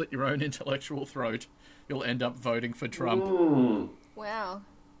is to slit your own intellectual throat. You'll end up voting for Trump. Wow.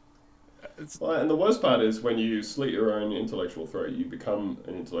 Well, and the worst part is when you slit your own intellectual throat, you become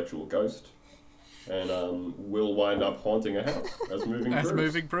an intellectual ghost and will wind up haunting a house as moving proofs. As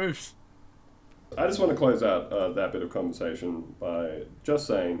moving proofs. I just want to close out that bit of conversation by just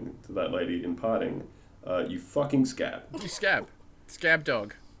saying to that lady in parting, you fucking scab. You scab. Scab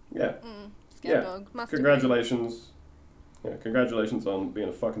dog. Yeah. Scab dog. Must Congratulations. Yeah, congratulations on being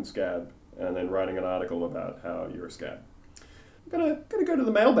a fucking scab and then writing an article about how you're a scab. I'm gonna go to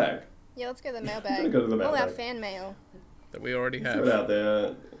the mailbag. Yeah, let's go to the mailbag. Gonna go to the All our mailbag. fan mail. That we already Throw it have. out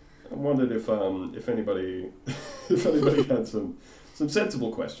there. I wondered if anybody if anybody had some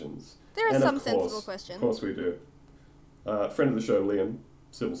sensible questions. There are And some of sensible course, questions. Of course we do. Friend of the show, Liam,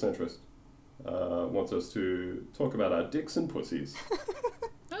 civil centrist, wants us to talk about our dicks and pussies.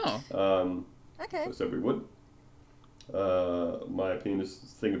 Oh. Okay. I said we would. My penis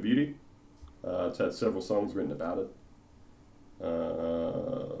is a thing of beauty. It's had several songs written about it.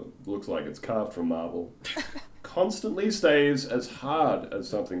 Looks like it's carved from marble. Constantly stays as hard as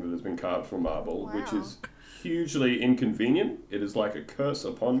something that has been carved from marble, which Wow. is hugely inconvenient. It is like a curse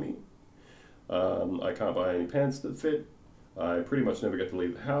upon me. I can't buy any pants that fit. I pretty much never get to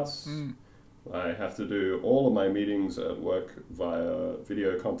leave the house. I have to do all of my meetings at work via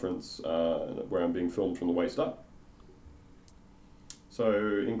video conference where I'm being filmed from the waist up. So,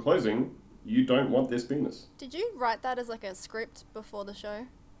 in closing, you don't want this penis. Did you write that as like a script before the show?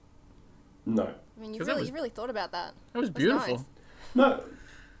 No. I mean, you 'Cause that really, was- you really thought about that. That was That's beautiful. nice. No.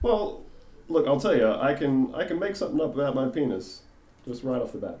 Well, look, I'll tell you, I can make something up about my penis just right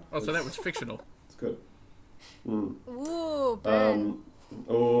off the bat. Oh, so that was fictional. It's good. Mm. Ooh, burn.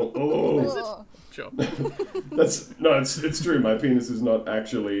 Oh. Oh. Sure. It's true. My penis is not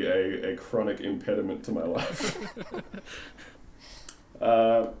actually a chronic impediment to my life.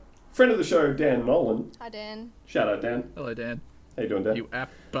 Friend of the show, Dan Nolan. Hi, Dan. Shout out, Dan. Hello, Dan. How you doing, Dan? You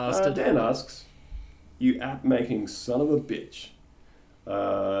app bastard. Dan asks, you app-making son of a bitch.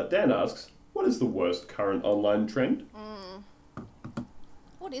 Dan asks, what is the worst current online trend?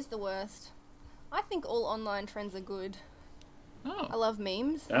 What is the worst? I think all online trends are good. I Oh. love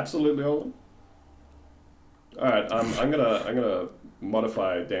memes. Absolutely all of them. All right, I'm gonna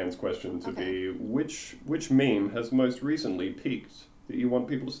modify Dan's question to Okay. be which meme has most recently peaked that you want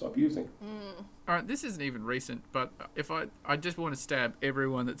people to stop using? All right, this isn't even recent, but if I just want to stab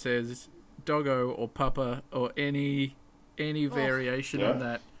everyone that says doggo or puppa or any variation Yeah. on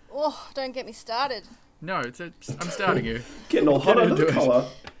that. Oh, don't get me started. No, I'm starting you. Getting all hot Get under the into it. collar.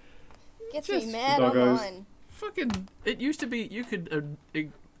 Gets Just me mad doggos. online. Fucking, it used to be you could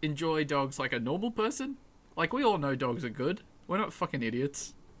enjoy dogs like a normal person. Like, we all know dogs are good. We're not fucking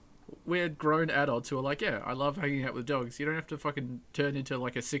idiots. We're grown adults who are like, yeah, I love hanging out with dogs. You don't have to fucking turn into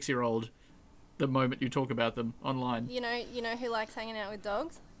like a 6-year-old the moment you talk about them online. You know who likes hanging out with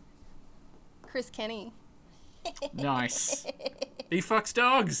dogs? Chris Kenny. Nice. He fucks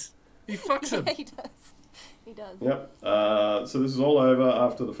dogs. He fucks them. Yeah, he does. He does. Yep. So this is all over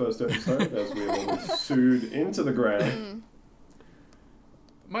after the first episode, as we were sued into the ground.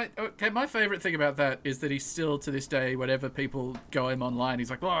 My favourite thing about that is that he's still, to this day, whenever people go him online, he's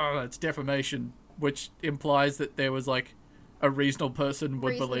like, oh, that's defamation, which implies that there was, like, a reasonable person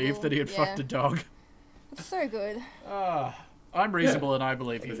would believe Reasonable, that he had yeah. fucked a dog. It's so good. I'm reasonable and I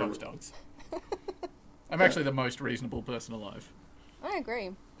believe he I fucks do. dogs. I'm actually the most reasonable person alive. I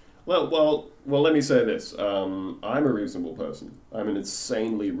agree. Well. Let me say this. I'm a reasonable person. I'm an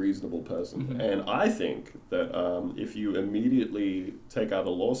insanely reasonable person, and I think that if you immediately take out a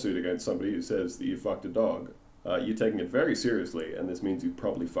lawsuit against somebody who says that you fucked a dog, you're taking it very seriously, and this means you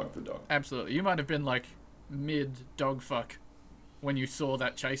probably fucked the dog. Absolutely. You might have been, like, mid-dog fuck when you saw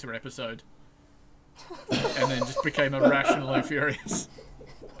that Chaser episode. And then just became irrationally furious.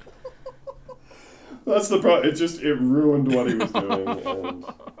 That's the problem. It ruined what he was doing, and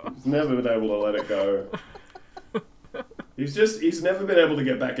he's never been able to let it go. He's never been able to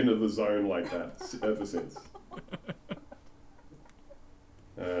get back into the zone like that ever since.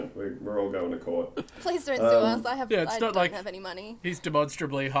 And we're all going to court. Please don't sue us. I yeah, it's I not don't like- have any money. He's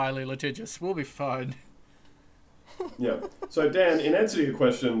demonstrably highly litigious. We'll be fine. Yeah. So Dan, in answer to your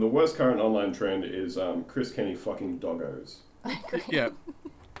question, the worst current online trend is Chris Kenny fucking doggos, Yeah.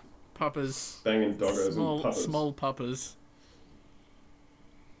 Puppas. banging doggos and puppers. Small puppas.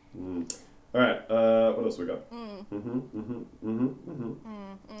 All right. What else we got?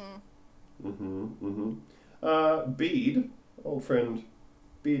 Bede, old friend,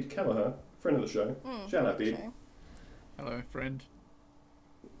 Bede Kelleher, friend of the show. Shout out, Bede. Hello, friend.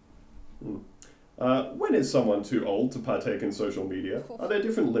 When is someone too old to partake in social media? Are there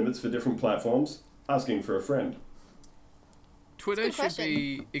different limits for different platforms? Asking for a friend. Twitter good should question.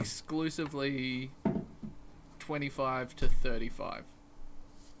 be exclusively 25 to 35.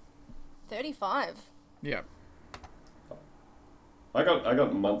 35. Yeah. I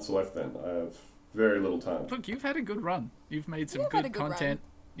got months left then. I have very little time. Look, you've had a good run. You've made some good content.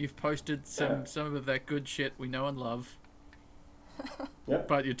 You've posted some of that good shit we know and love. Yep.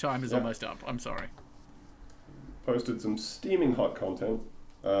 But your time is almost up. I'm sorry. Posted some steaming hot content.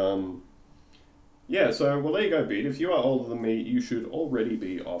 Yeah, so, well, there you go, Beat. If you are older than me, you should already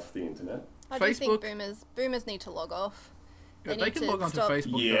be off the internet. I do think boomers need to log off. They can log onto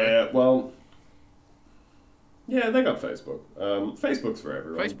Facebook. Yeah, well... Yeah, they got Facebook. Facebook's for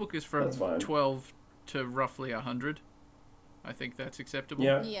everyone. Facebook is from 12 to roughly 100. I think that's acceptable.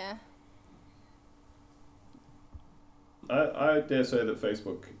 Yeah. I dare say that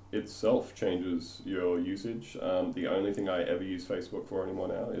Facebook itself changes your usage. The only thing I ever use Facebook for anymore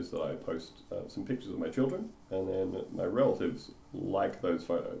now is that I post some pictures of my children, and then my relatives like those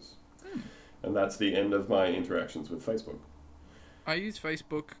photos. And that's the end of my interactions with Facebook. I use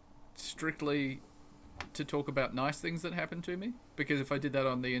Facebook strictly to talk about nice things that happen to me, because if I did that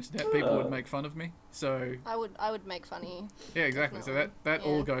on the internet, people would make fun of me. So I would make fun of you. Yeah, exactly. Definitely. So that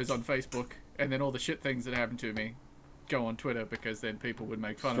all goes on Facebook, and then all the shit things that happen to me go on Twitter, because then people would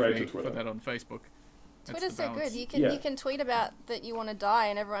make fun of me for that on Facebook. Twitter's so good. You can tweet about that you want to die,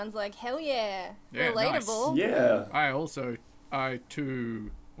 and everyone's like, hell yeah, relatable. Nice. Yeah. I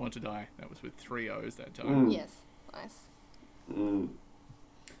too want to die. That was with 3 O's that time. Yes, nice.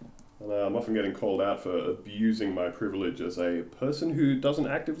 And I'm often getting called out for abusing my privilege as a person who doesn't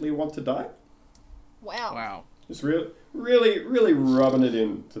actively want to die. Wow. Just really rubbing it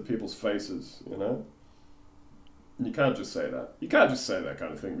into people's faces, you know? You can't just say that. You can't just say that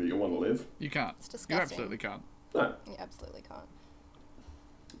kind of thing that you want to live. You can't. It's disgusting. You absolutely can't. No. You absolutely can't.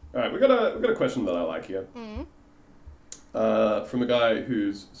 All right, we got a question that I like here. From a guy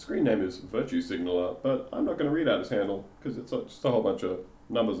whose screen name is Virtue Signaler, but I'm not going to read out his handle because it's just a whole bunch of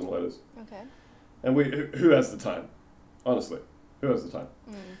numbers and letters. Okay. And who has the time? Honestly, who has the time?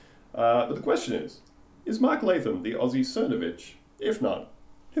 But the question is Mark Latham the Aussie Cernovich? If not,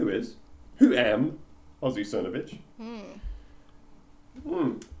 who is? Who am Aussie Cernovich?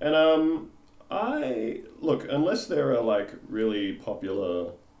 And look, unless there are like really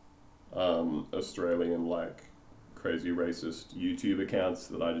popular Australian like crazy racist YouTube accounts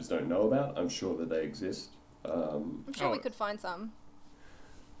that I just don't know about, I'm sure that they exist. I'm sure we could find some.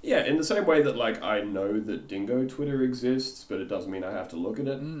 Yeah, in the same way that like I know that Dingo Twitter exists, but it doesn't mean I have to look at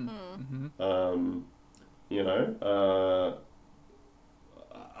it. You know,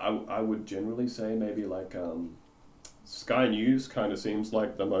 I would generally say maybe like Sky News kind of seems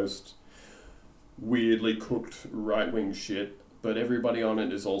like the most weirdly cooked right-wing shit, but everybody on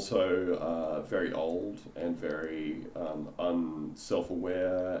it is also very old and very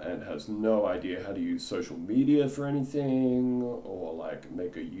unself-aware and has no idea how to use social media for anything or like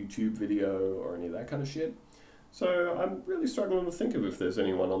make a YouTube video or any of that kind of shit. So I'm really struggling to think of if there's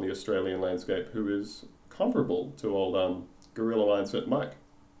anyone on the Australian landscape who is comparable to old Gorilla Mindset Mike.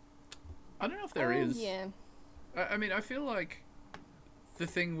 I don't know if there is. Yeah. I mean, I feel like the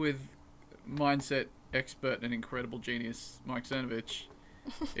thing with mindset expert and incredible genius Mike Cernovich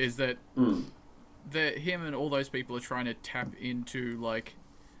is that him and all those people are trying to tap into like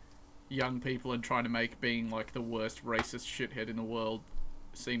young people and trying to make being like the worst racist shithead in the world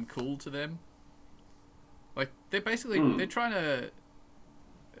seem cool to them. Like they're basically they're trying to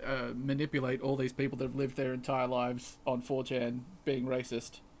manipulate all these people that have lived their entire lives on 4chan being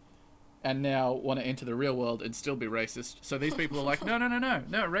racist and now want to enter the real world and still be racist. So these people are like, no,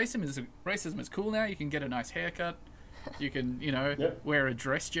 racism is cool now. You can get a nice haircut. You can, wear a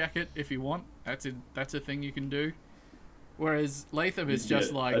dress jacket if you want. That's a thing you can do. Whereas Latham is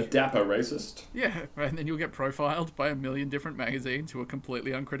just like a dapper racist. Yeah, and then you'll get profiled by a million different magazines who are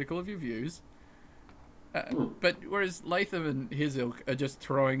completely uncritical of your views. But whereas Latham and his ilk are just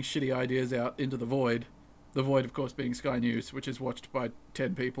throwing shitty ideas out into the void. The void, of course, being Sky News, which is watched by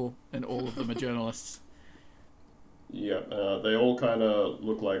 10 people, and all of them are journalists. Yeah, they all kind of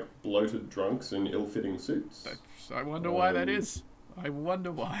look like bloated drunks in ill-fitting suits. I wonder why that is. I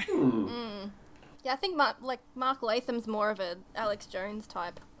wonder why. Yeah, I think Mark Latham's more of a Alex Jones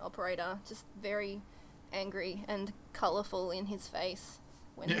type operator, just very angry and colourful in his face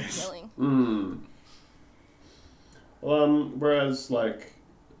when he's yelling. Whereas, like,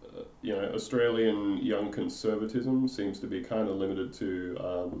 Australian young conservatism seems to be kind of limited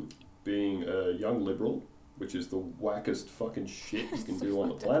to being a young liberal, which is the wackest fucking shit you can do on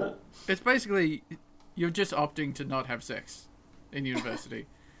the planet. It's basically, you're just opting to not have sex in university.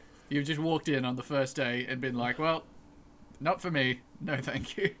 You've just walked in on the first day and been like, well, not for me. No,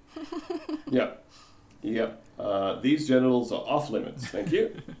 thank you. Yep. These genitals are off limits. Thank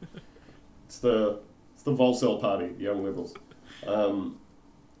you. It's the Volcel party, young liberals.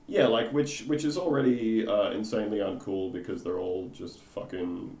 Yeah, like which is already insanely uncool because they're all just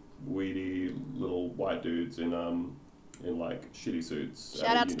fucking weedy little white dudes in like shitty suits.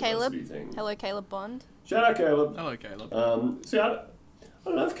 Shout out to Caleb. Thing. Hello, Caleb Bond. Shout out Caleb. Hello, Caleb. See, I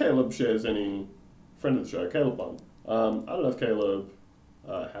don't know if Caleb shares any friend of the show, Caleb Bond. I don't know if Caleb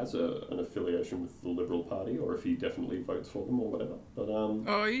has an affiliation with the Liberal Party or if he definitely votes for them or whatever. But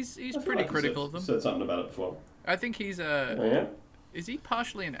oh, he's pretty critical of them. Said something about it before. I think he's Oh, yeah? Is he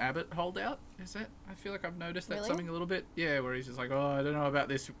partially an Abbott holdout? Is it? I feel like I've noticed that Really? something a little bit. Yeah, where he's just like, oh, I don't know about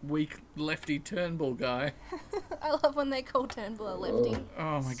this weak lefty Turnbull guy. I love when they call Turnbull a lefty.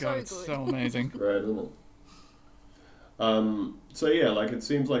 Oh my So god, it's good. so amazing. Great, isn't it? So yeah, like it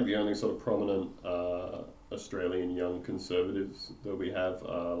seems like the only sort of prominent Australian young conservatives that we have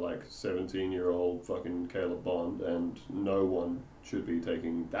are like 17-year-old fucking Caleb Bond, and no one should be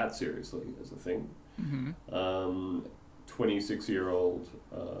taking that seriously as a thing. Mm-hmm. 26-year-old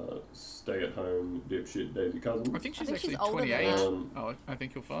stay-at-home dipshit Daisy Cousins. I think she's think actually she's older than 28. that. Oh, I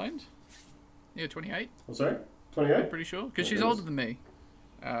think you'll find. Yeah, 28. I'm sorry, 28. Pretty sure because Oh, she's yes. older than me,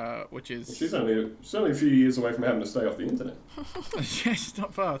 which is She's only a few years away from having to stay off the internet. yeah, she's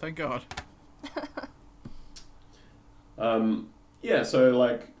not far. Thank God. Yeah, so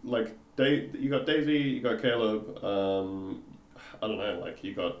like you got Daisy, you got Caleb. I don't know, like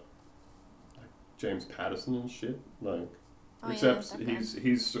you got like James Patterson and shit. Like, Oh, except yeah, okay.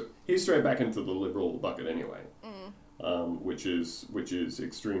 he's straight back into the Liberal bucket anyway. Which is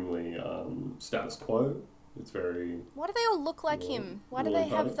extremely status quo. It's very. Why do they all look like Yeah. him? Why do Ruling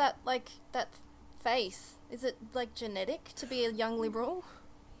they have party. that that face? Is it like genetic to be a young liberal?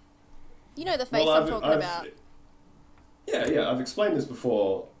 You know the face I'm talking about. Yeah, I've explained this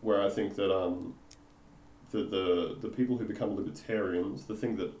before, where I think that the people who become libertarians, the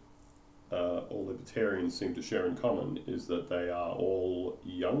thing that all libertarians seem to share in common is that they are all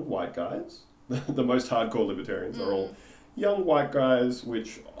young white guys. The most hardcore libertarians are all young white guys,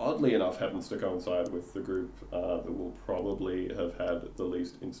 which oddly enough happens to coincide with the group that will probably have had the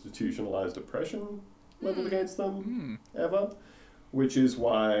least institutionalized oppression leveled against them ever. Which is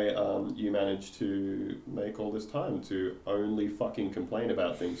why you managed to make all this time to only fucking complain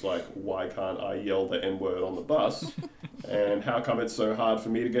about things like, why can't I yell the N-word on the bus? And how come it's so hard for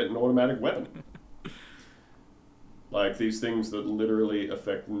me to get an automatic weapon? Like, these things that literally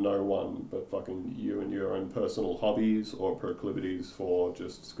affect no one but fucking you and your own personal hobbies or proclivities for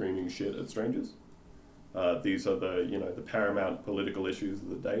just screaming shit at strangers. These are the paramount political issues of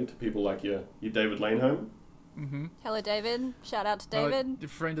the day to people like your David Laneholm. Mm-hmm. Hello, David. Shout out to David.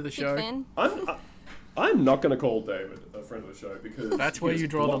 Friend of the Big show. fan. I'm not going to call David a friend of the show because That's he where has you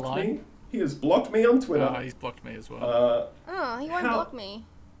draw the blocked line? me. He has blocked me on Twitter. He's blocked me as well. Oh, he won't How- block me.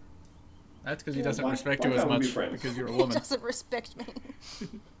 That's because he Yeah, doesn't why- respect why you as can't we be much friends? because you're a He woman. doesn't respect me.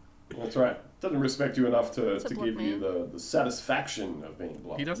 That's right. Doesn't respect you enough to block give me. you the satisfaction of being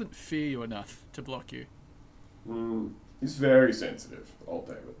blocked. He doesn't fear you enough to block you. He's very sensitive, old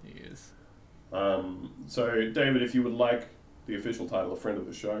David. He is. So, David, if you would like the official title of friend of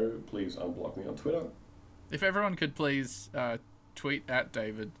the show, please unblock me on Twitter. If everyone could please tweet at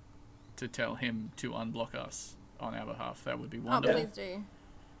David to tell him to unblock us on our behalf, that would be Oh, wonderful. please do.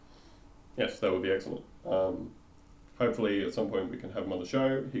 Yes, that would be excellent. Hopefully, at some point, we can have him on the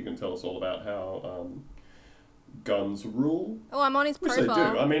show. He can tell us all about how guns rule. Oh, I'm on his Which they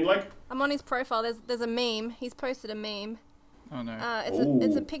profile. do. I mean, like, I'm on his profile. There's a meme. He's posted a meme. Oh no.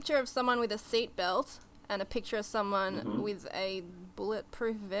 It's a Ooh. picture of someone with a seatbelt and a picture of someone Mhm. with a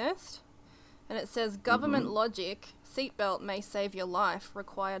bulletproof vest. And it says, government logic, seatbelt may save your life,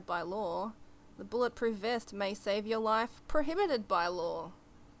 required by law. The bulletproof vest may save your life, prohibited by law.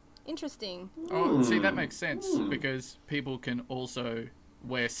 Interesting. Oh, see, that makes sense because people can also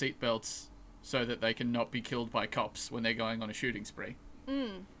wear seatbelts so that they can not be killed by cops when they're going on a shooting spree.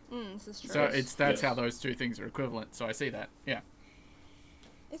 This is true. So that's Yes. how those two things are equivalent. So I see that. Yeah.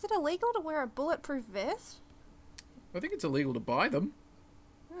 Is it illegal to wear a bulletproof vest? I think it's illegal to buy them.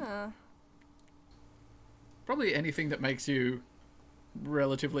 Probably anything that makes you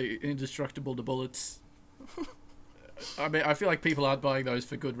relatively indestructible to bullets. I mean, I feel like people aren't buying those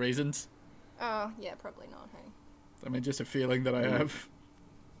for good reasons. Oh, yeah, probably not, hey. I mean, just a feeling that I have.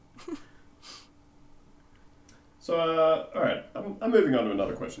 so, all right, I'm moving on to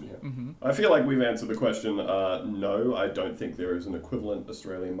another question here. I feel like we've answered the question, no, I don't think there is an equivalent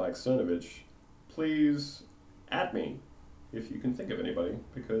Australian Mike Cernovich. Please at me if you can think of anybody,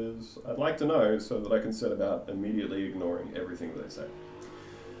 because I'd like to know so that I can set about immediately ignoring everything that they say.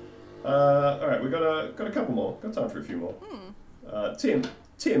 All right, we got a couple more. Got time for a few more.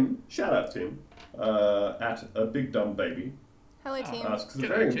 Tim, shout out Tim, at a big dumb baby, Hello, Tim. asks a G'day,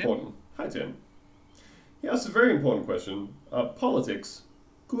 very Tim. important. Hi, Tim. He asks a very important question. Politics,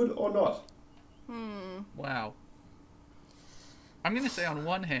 good or not? Wow. I'm going to say on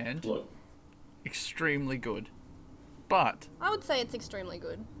one hand, Look, extremely good. But I would say it's extremely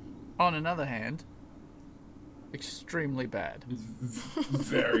good. on another hand, extremely bad.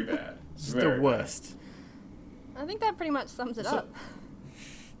 very bad. It's Very the worst. I think that pretty much sums it So- up.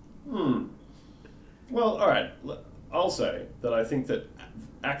 Well, all right. I'll say that I think that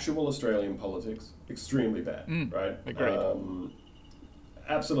actual Australian politics extremely bad. Right? agreed.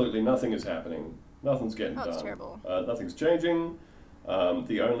 Absolutely nothing is happening. Nothing's getting Oh, done. it's terrible. Nothing's changing.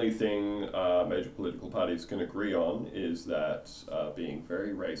 The only thing major political parties can agree on is that being very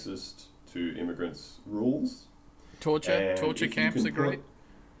racist to immigrants rules. Torture And if you camps can are great.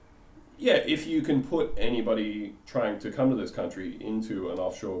 Yeah, if you can put anybody trying to come to this country into an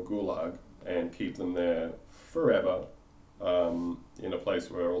offshore gulag and keep them there forever, in a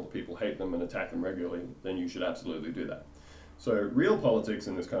place where all the people hate them and attack them regularly, then you should absolutely do that. So real politics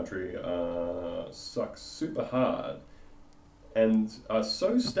in this country suck super hard and are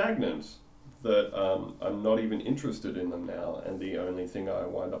so stagnant that I'm not even interested in them now, and the only thing I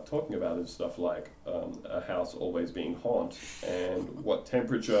wind up talking about is stuff like a house always being haunt and what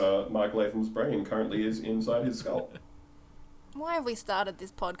temperature Mark Latham's brain currently is inside his skull. Why have we started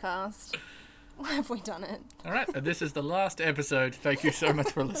this podcast? Why have we done it? All right, and this is the last episode. Thank you so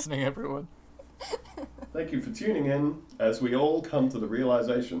much for listening, everyone. Thank you for tuning in as we all come to the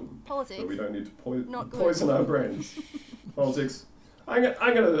realization Politics. that we don't need to Not good. poison our brains. Politics. I'm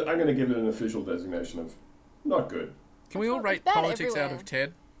gonna give it an official designation of not good. Can we all It's rate bad politics out everywhere. of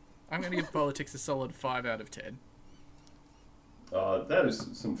 10? I'm going to give politics a solid 5 out of 10. That is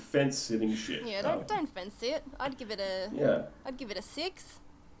some fence sitting shit. Yeah, don't fence it. I'd give it a 6.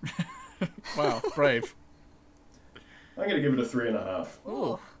 Wow, brave. I'm gonna give it a 3.5.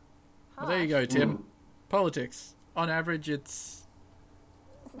 Ooh. Well, there you go, Tim. Mm. Politics. On average, it's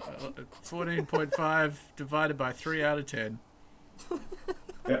 14.5 divided by 3 out of 10.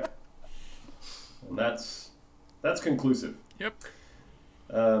 Yeah. And that's conclusive. Yep.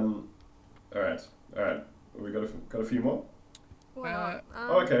 All right. We got a few more. Why not?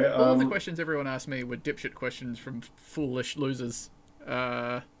 Okay. All of the questions everyone asked me were dipshit questions from foolish losers.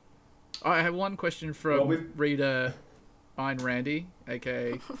 I have one question from Well, we've- reader Ayn Randy,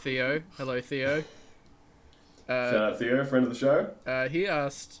 aka Theo. Hello, Theo. Shout out Theo, friend of the show. He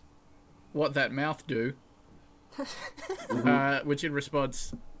asked what that mouth do, which in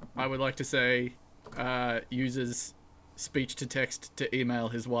response, I would like to say, uses speech to text to email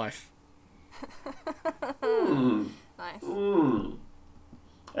his wife. Nice.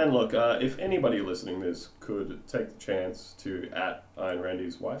 And look, if anybody listening to this could take the chance to @Ayn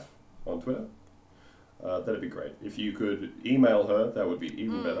Randy's wife on Twitter, that'd be great. If you could email her, that would be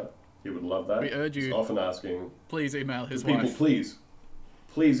even better. He would love that. We urge you- He's often asking Please email his people, wife.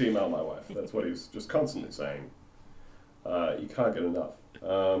 please email my wife. That's what he's just constantly saying. You can't get enough.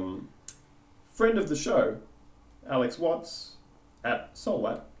 Friend of the show, Alex Watts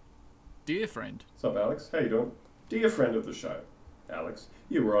 @Solwat. Dear friend. What's up, Alex? How you doing? Dear friend of the show, Alex.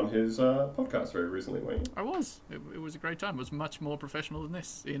 You were on his podcast very recently, weren't you? I was. It was a great time. It was much more professional than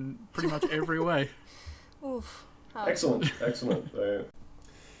this in pretty much every way. Oof. Oh. Excellent.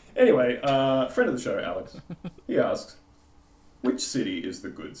 Anyway, friend of the show, Alex. He asks, which city is the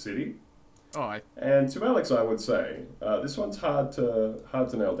good city? Oh, And to Alex, I would say this one's hard to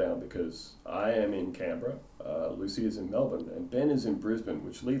nail down because I am in Canberra, Lucy is in Melbourne, and Ben is in Brisbane,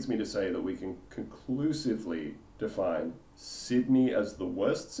 which leads me to say that we can conclusively define Sydney as the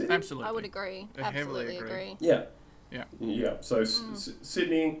worst city. absolutely. I would agree. I heavily Absolutely agree. agree. Yeah. So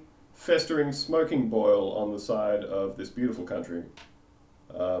Sydney, festering, smoking boil on the side of this beautiful country.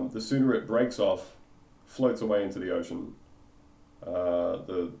 The sooner it breaks off, floats away into the ocean,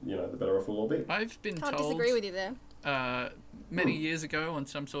 the better off we'll all be. I've been Can't told disagree with you there. many years ago on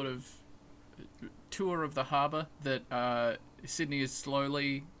some sort of tour of the harbour that Sydney is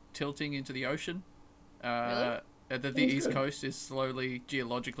slowly tilting into the ocean. That the That's East good. Coast is slowly,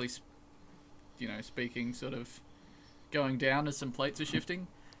 geologically, speaking, sort of going down as some plates are shifting.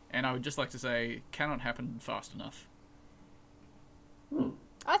 And I would just like to say, cannot happen fast enough.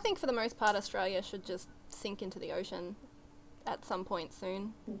 I think for the most part, Australia should just sink into the ocean at some point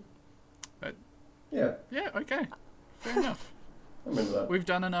soon. Yeah, Yeah, okay. Fair enough. I'm into that. We've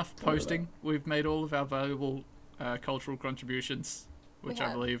done enough Remember posting. We've made all of our valuable cultural contributions, which I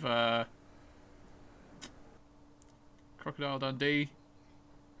have. believe Crocodile Dundee,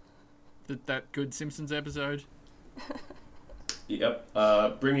 that good Simpsons episode.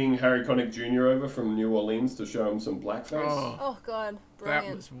 Yep. Bringing Harry Connick Jr. over from New Orleans to show him some blackface. Oh God, that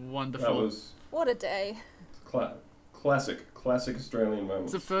brilliant! was wonderful. That was What a day. classic Australian moment.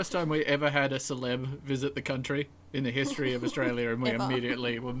 It's the first time we ever had a celeb visit the country in the history of Australia, and we Ever.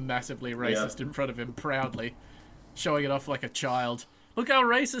 immediately were massively racist in front of him, proudly showing it off like a child. Look how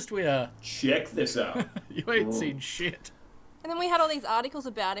racist we are. Check this out. You ain't seen shit. And then we had all these articles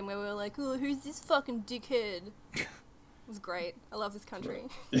about him where we were like, "Oh, who's this fucking dickhead?" It was great. I love this country.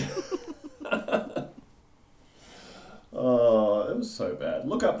 Oh, it was so bad.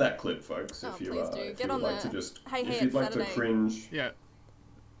 Look up that clip, folks, Oh, if you please do. if Get you'd on like the to just Hey, if Hey, you'd It's like to Saturday. cringe. Yeah.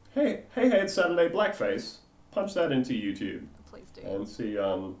 Hey, it's Saturday blackface. Punch that into YouTube Please do. and see.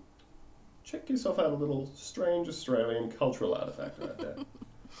 Check yourself out a little strange Australian cultural artifact right there.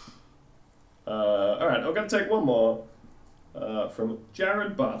 All right, I'm going to take one more from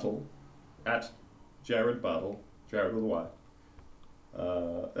Jared Bartle at Jared Bartle, Jared with a Y.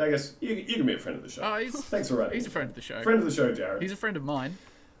 I guess you can be a friend of the show. Oh, Thanks for writing. he's a friend of the show. Friend of the show, Jared. He's a friend of mine.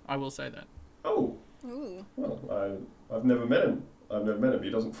 I will say that. Oh, Ooh. well, I've never met him. He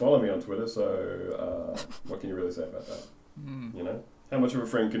doesn't follow me on Twitter, so what can you really say about that? You know? How much of a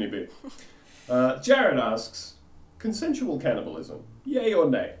friend can he be? Jared asks, consensual cannibalism, yay or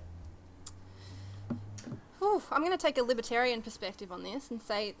nay? Ooh, I'm going to take a libertarian perspective on this and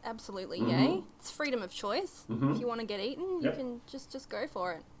say absolutely yay. It's freedom of choice. If you want to get eaten, Yep. you can just go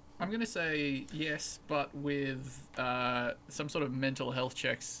for it. I'm going to say yes, but with some sort of mental health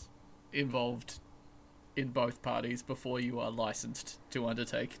checks involved in both parties before you are licensed to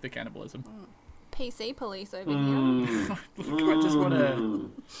undertake the cannibalism. PC police over Mm. here. I just want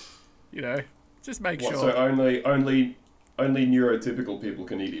to, just make What, sure. so only neurotypical people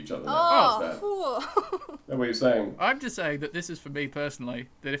can eat each other now? Is that Oh, what you're saying? I'm just saying that this is for me personally,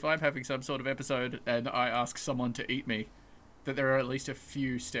 that if I'm having some sort of episode and I ask someone to eat me, that there are at least a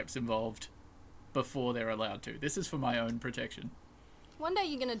few steps involved before they're allowed to. This is for my own protection. one day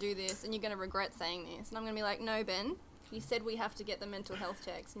you're going to do this and you're going to regret saying this. And I'm going to be like, no, Ben, you said we have to get the mental health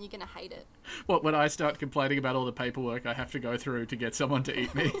checks and you're going to hate it. What, when I start complaining about all the paperwork I have to go through to get someone to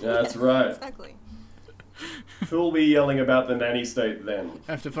eat me? That's right. Exactly. Who'll be yelling about the nanny state then?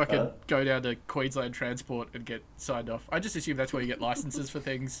 Have to fucking go down to Queensland Transport and get signed off. I just assume that's where you get licenses for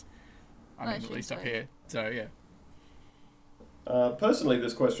things. I mean, at assume least up so. here. So, yeah. Personally,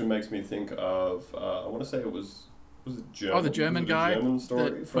 this question makes me think of, I want to say it was it German? Oh, the German Was it a guy German story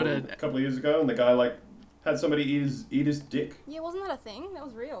that from put a couple of years ago, and the guy had somebody eat his dick. Yeah, wasn't that a thing? That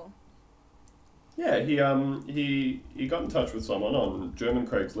was real. Yeah, he got in touch with someone on German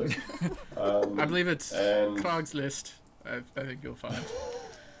Craigslist. I believe it's and Craigslist. I think you'll find.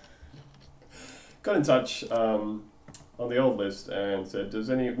 got in touch on the old list and said,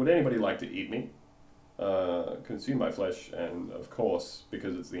 would anybody like to eat me? Consume my flesh? And of course,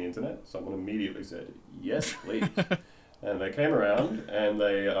 because it's the internet, someone immediately said, yes, please. And they came around and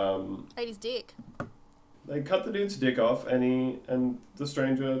they Ate his dick. cut the dude's dick off, and the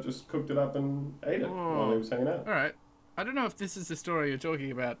stranger just cooked it up and ate it while he was hanging out. All right. I don't know if this is the story you're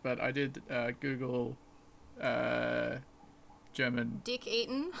talking about, but I did Google German Dick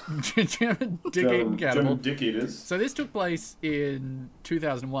eaten. German dick-eating cannibal. German dick eaters. So this took place in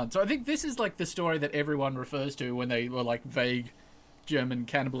 2001. So I think this is like the story that everyone refers to when they were like vague German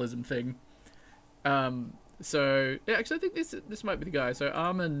cannibalism thing. So yeah, actually I think this might be the guy. So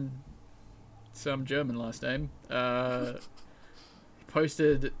Armin, some German last name,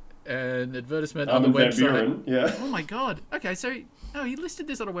 posted an advertisement on the Armin van website. Buren, yeah. Oh my god. Okay, so he listed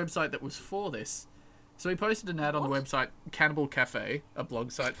this on a website that was for this. So he posted an ad on the website Cannibal Cafe, a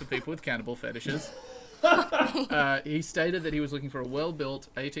blog site for people with cannibal fetishes. He stated that he was looking for a well-built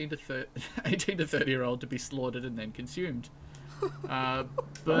 18 to 30-year-old to be slaughtered and then consumed.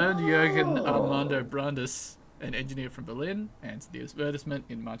 Bernd Jürgen Armando Brandes, an engineer from Berlin, answered the advertisement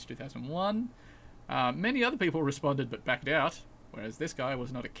in March 2001. Many other people responded but backed out, whereas this guy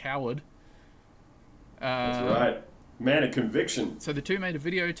was not a coward. That's right. Man of conviction. So the two made a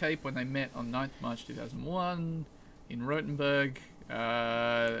videotape when they met on 9th March 2001 in Rothenburg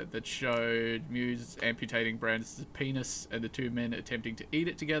that showed Muse amputating Brandes' penis and the two men attempting to eat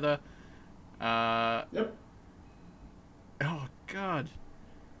it together. Yep. Oh, God.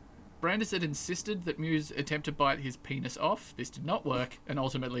 Brandes had insisted that Muse attempt to bite his penis off. This did not work, and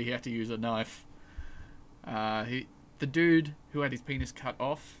ultimately he had to use a knife. The dude who had his penis cut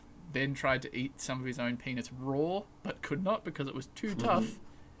off then tried to eat some of his own penis raw, but could not because it was too tough.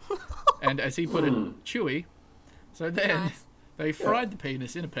 And as he put it, chewy. So then Nice. they fried the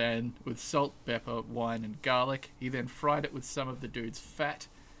penis in a pan with salt, pepper, wine, and garlic. He then fried it with some of the dude's fat,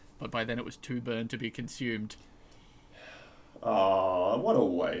 but by then it was too burned to be consumed. Oh, what a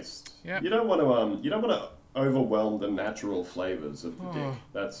waste. Yep. You don't want to overwhelm the natural flavors of the dick.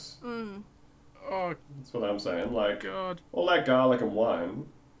 That's Oh, what I'm saying. Like, God. all that garlic and wine,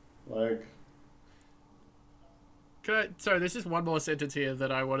 like... Sorry, there's just one more sentence here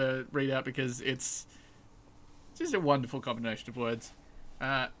that I want to read out because it's just a wonderful combination of words.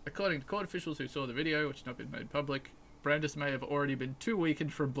 According to court officials who saw the video, which has not been made public, Brandis may have already been too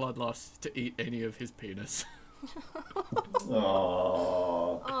weakened from blood loss to eat any of his penis. Aww.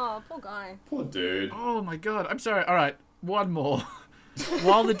 Oh, poor guy. Poor dude. Oh my God. I'm sorry. All right. One more.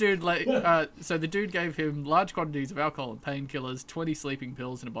 While the dude so the dude gave him large quantities of alcohol and painkillers, 20 sleeping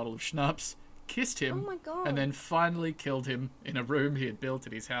pills and a bottle of schnapps, kissed him, Oh my God. and then finally killed him in a room he had built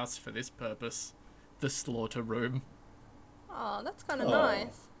at his house for this purpose, the slaughter room. Oh, that's kind of Oh.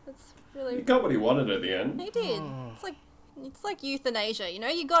 nice. That's He really... got what he wanted at the end. He did. It's like euthanasia, you know?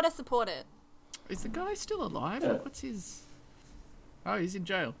 You gotta support it. Is the guy still alive? Yeah. What's his... Oh, he's in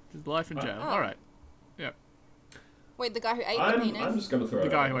jail. His life in jail. Oh. All right. Yep. Wait, the guy who ate the I'm penis? just going to throw The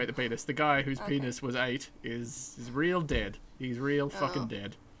it guy out. who ate the penis. The guy whose Okay. penis was 8 is real dead. He's real fucking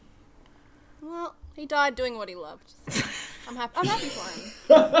dead. Well, he died doing what he loved. So I'm happy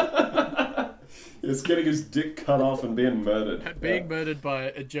for him. He's getting his dick cut off and being murdered. Being murdered by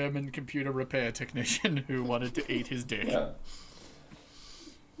a German computer repair technician who wanted to eat his dick. Yeah.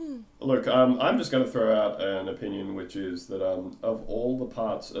 Look, I'm just going to throw out an opinion, which is that of all the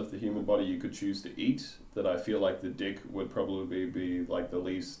parts of the human body you could choose to eat, that I feel like the dick would probably be like the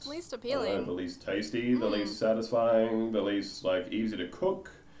least appealing. the least tasty, the least satisfying, the least like easy to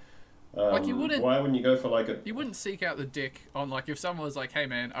cook. Like, you wouldn't- Why wouldn't you go for like a? You wouldn't seek out the dick on, like, if someone was like, hey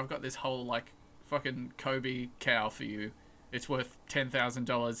man, I've got this whole, like, fucking Kobe cow for you. It's worth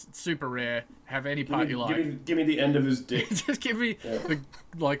 $10,000. It's super rare. Have any part you like. Give me the end of his dick. Just give me the,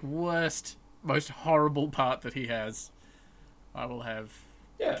 like, worst, most horrible part that he has. I will have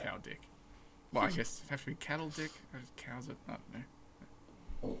Yeah. cow dick. Well, I guess it'd have to be cattle dick. Or cows it? I don't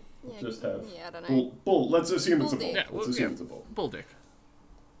know. Yeah, Just have yeah, I don't know. bull. Let's assume it's a Bull bull. dick. Yeah, Let's well, assume yeah. it's a bull. Bull dick.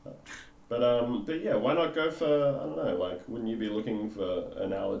 But yeah, why not go for, I don't know, like, wouldn't you be looking for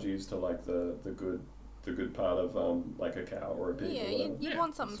analogies to like the good part of like a cow or a pig? Yeah, or whatever? you'd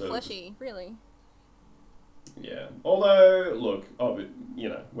want something So- fleshy, really. Yeah. Although, look, you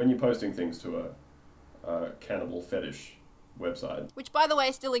know, when you're posting things to a cannibal fetish website, Which, by the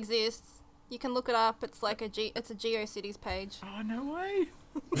way, still exists. You can look it up. It's like it's a GeoCities page. Oh, no way.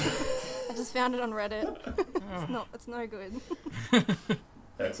 I just found it on Reddit. It's no good.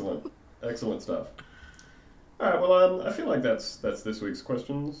 excellent stuff. All right. Well, I feel like that's this week's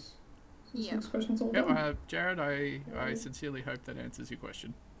questions. This Yeah, week's questions all Yep, done. Jared, I sincerely hope that answers your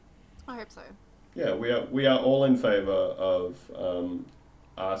question. I hope so. Yeah, we are all in favour of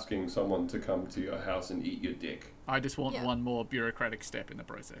asking someone to come to your house and eat your dick. I just want Yeah. one more bureaucratic step in the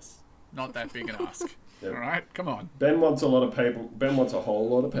process. Not that big an ask. Yep. All right, come on. Ben wants a lot of paper. Ben wants a whole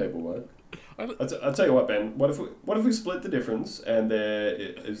lot of paperwork. I'll tell you what, Ben. What if we split the difference and there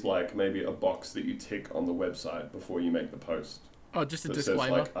is like maybe a box that you tick on the website before you make the post Oh, just a that says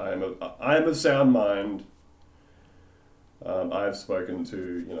disclaimer. like I am of sound mind. I've spoken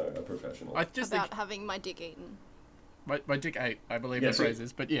to a professional. I just About think having my dick eaten. my dick ate, I believe Yes, the phrase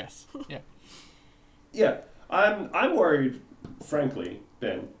is, but yes, yeah. Yeah, I'm worried, frankly,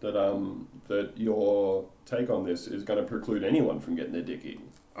 Ben, that your take on this is going to preclude anyone from getting their dick eaten.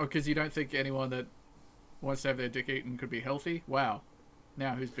 Oh, because you don't think anyone that wants to have their dick eaten could be healthy? Wow.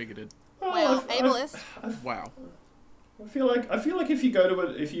 Now who's bigoted? Well, ableist. Wow. I feel like if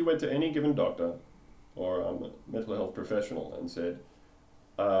you went to any given doctor or mental health professional and said,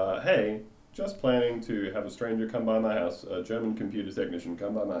 "Hey, just planning to have a stranger come by my house, a German computer technician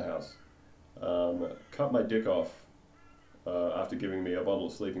come by my house, cut my dick off after giving me a bottle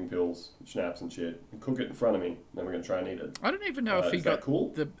of sleeping pills, schnapps and shit, and cook it in front of me, then we're gonna try and eat it." I don't even know if he is that got cool?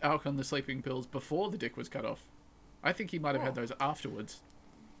 the alcohol and the sleeping pills before the dick was cut off. I think he might have had those afterwards.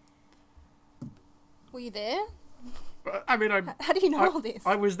 Were you there? But, I mean, How do you know all this?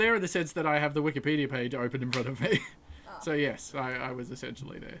 I was there in the sense that I have the Wikipedia page open in front of me. So yes, I was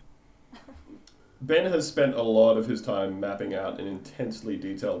essentially there. Ben has spent a lot of his time mapping out an intensely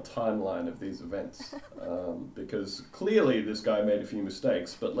detailed timeline of these events, because clearly this guy made a few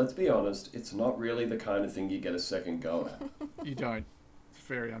mistakes, but let's be honest, it's not really the kind of thing you get a second go at. You don't. It's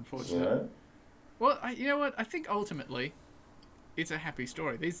very You unfortunate. know? Well, you know what? I think ultimately, it's a happy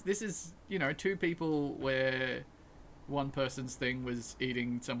story. This is, two people where one person's thing was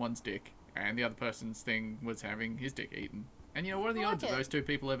eating someone's dick, and the other person's thing was having his dick eaten. And what are the I like odds of it. those two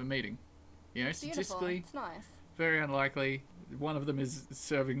people ever meeting? Beautiful. Statistically, It's nice. very unlikely. One of them is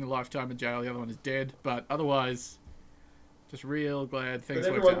serving a lifetime in jail, the other one is dead. But otherwise, Just real glad things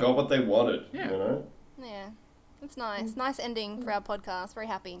But worked everyone out. got what they wanted, Yeah. you know? Yeah. It's nice. Nice ending for our podcast. Very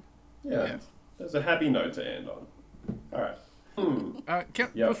happy. Yeah. Yeah. There's a happy note to end on. All right.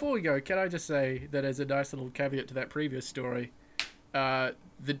 Yep. Before we go, can I just say that as a nice little caveat to that previous story, the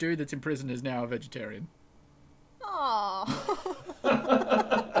dude that's in prison is now a vegetarian. Oh.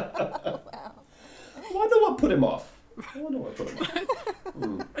 Wow. I wonder what put him off.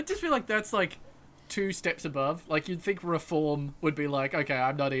 I just feel like that's like 2 steps above. Like, you'd think reform would be like, okay,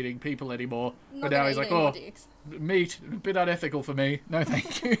 I'm not eating people anymore. Not But now gonna he's eat like, any more oh, dicks. meat, a bit unethical for me. No,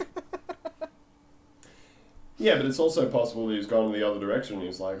 thank you. Yeah, but it's also possible that he's gone in the other direction. And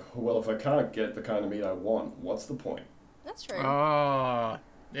he's like, well, if I can't get the kind of meat I want, what's the point? That's true. Oh.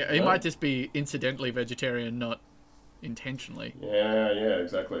 Yeah, he Yeah. might just be incidentally vegetarian, not intentionally. Yeah,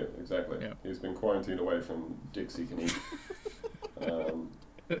 exactly. Yeah. He's been quarantined away from dicks he can eat.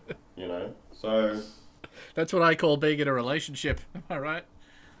 You know, so That's what I call being in a relationship. Am I right?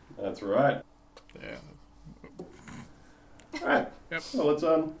 that's right. Yeah. All right. Yep. Well,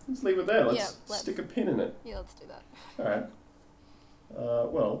 let's leave it there. Let's Yeah, stick a pin in it. Yeah, let's do that. All right.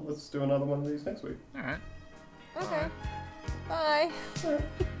 Well, let's do another one of these next week. All right. Okay. Bye. All right.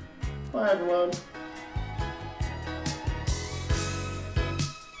 Bye, everyone.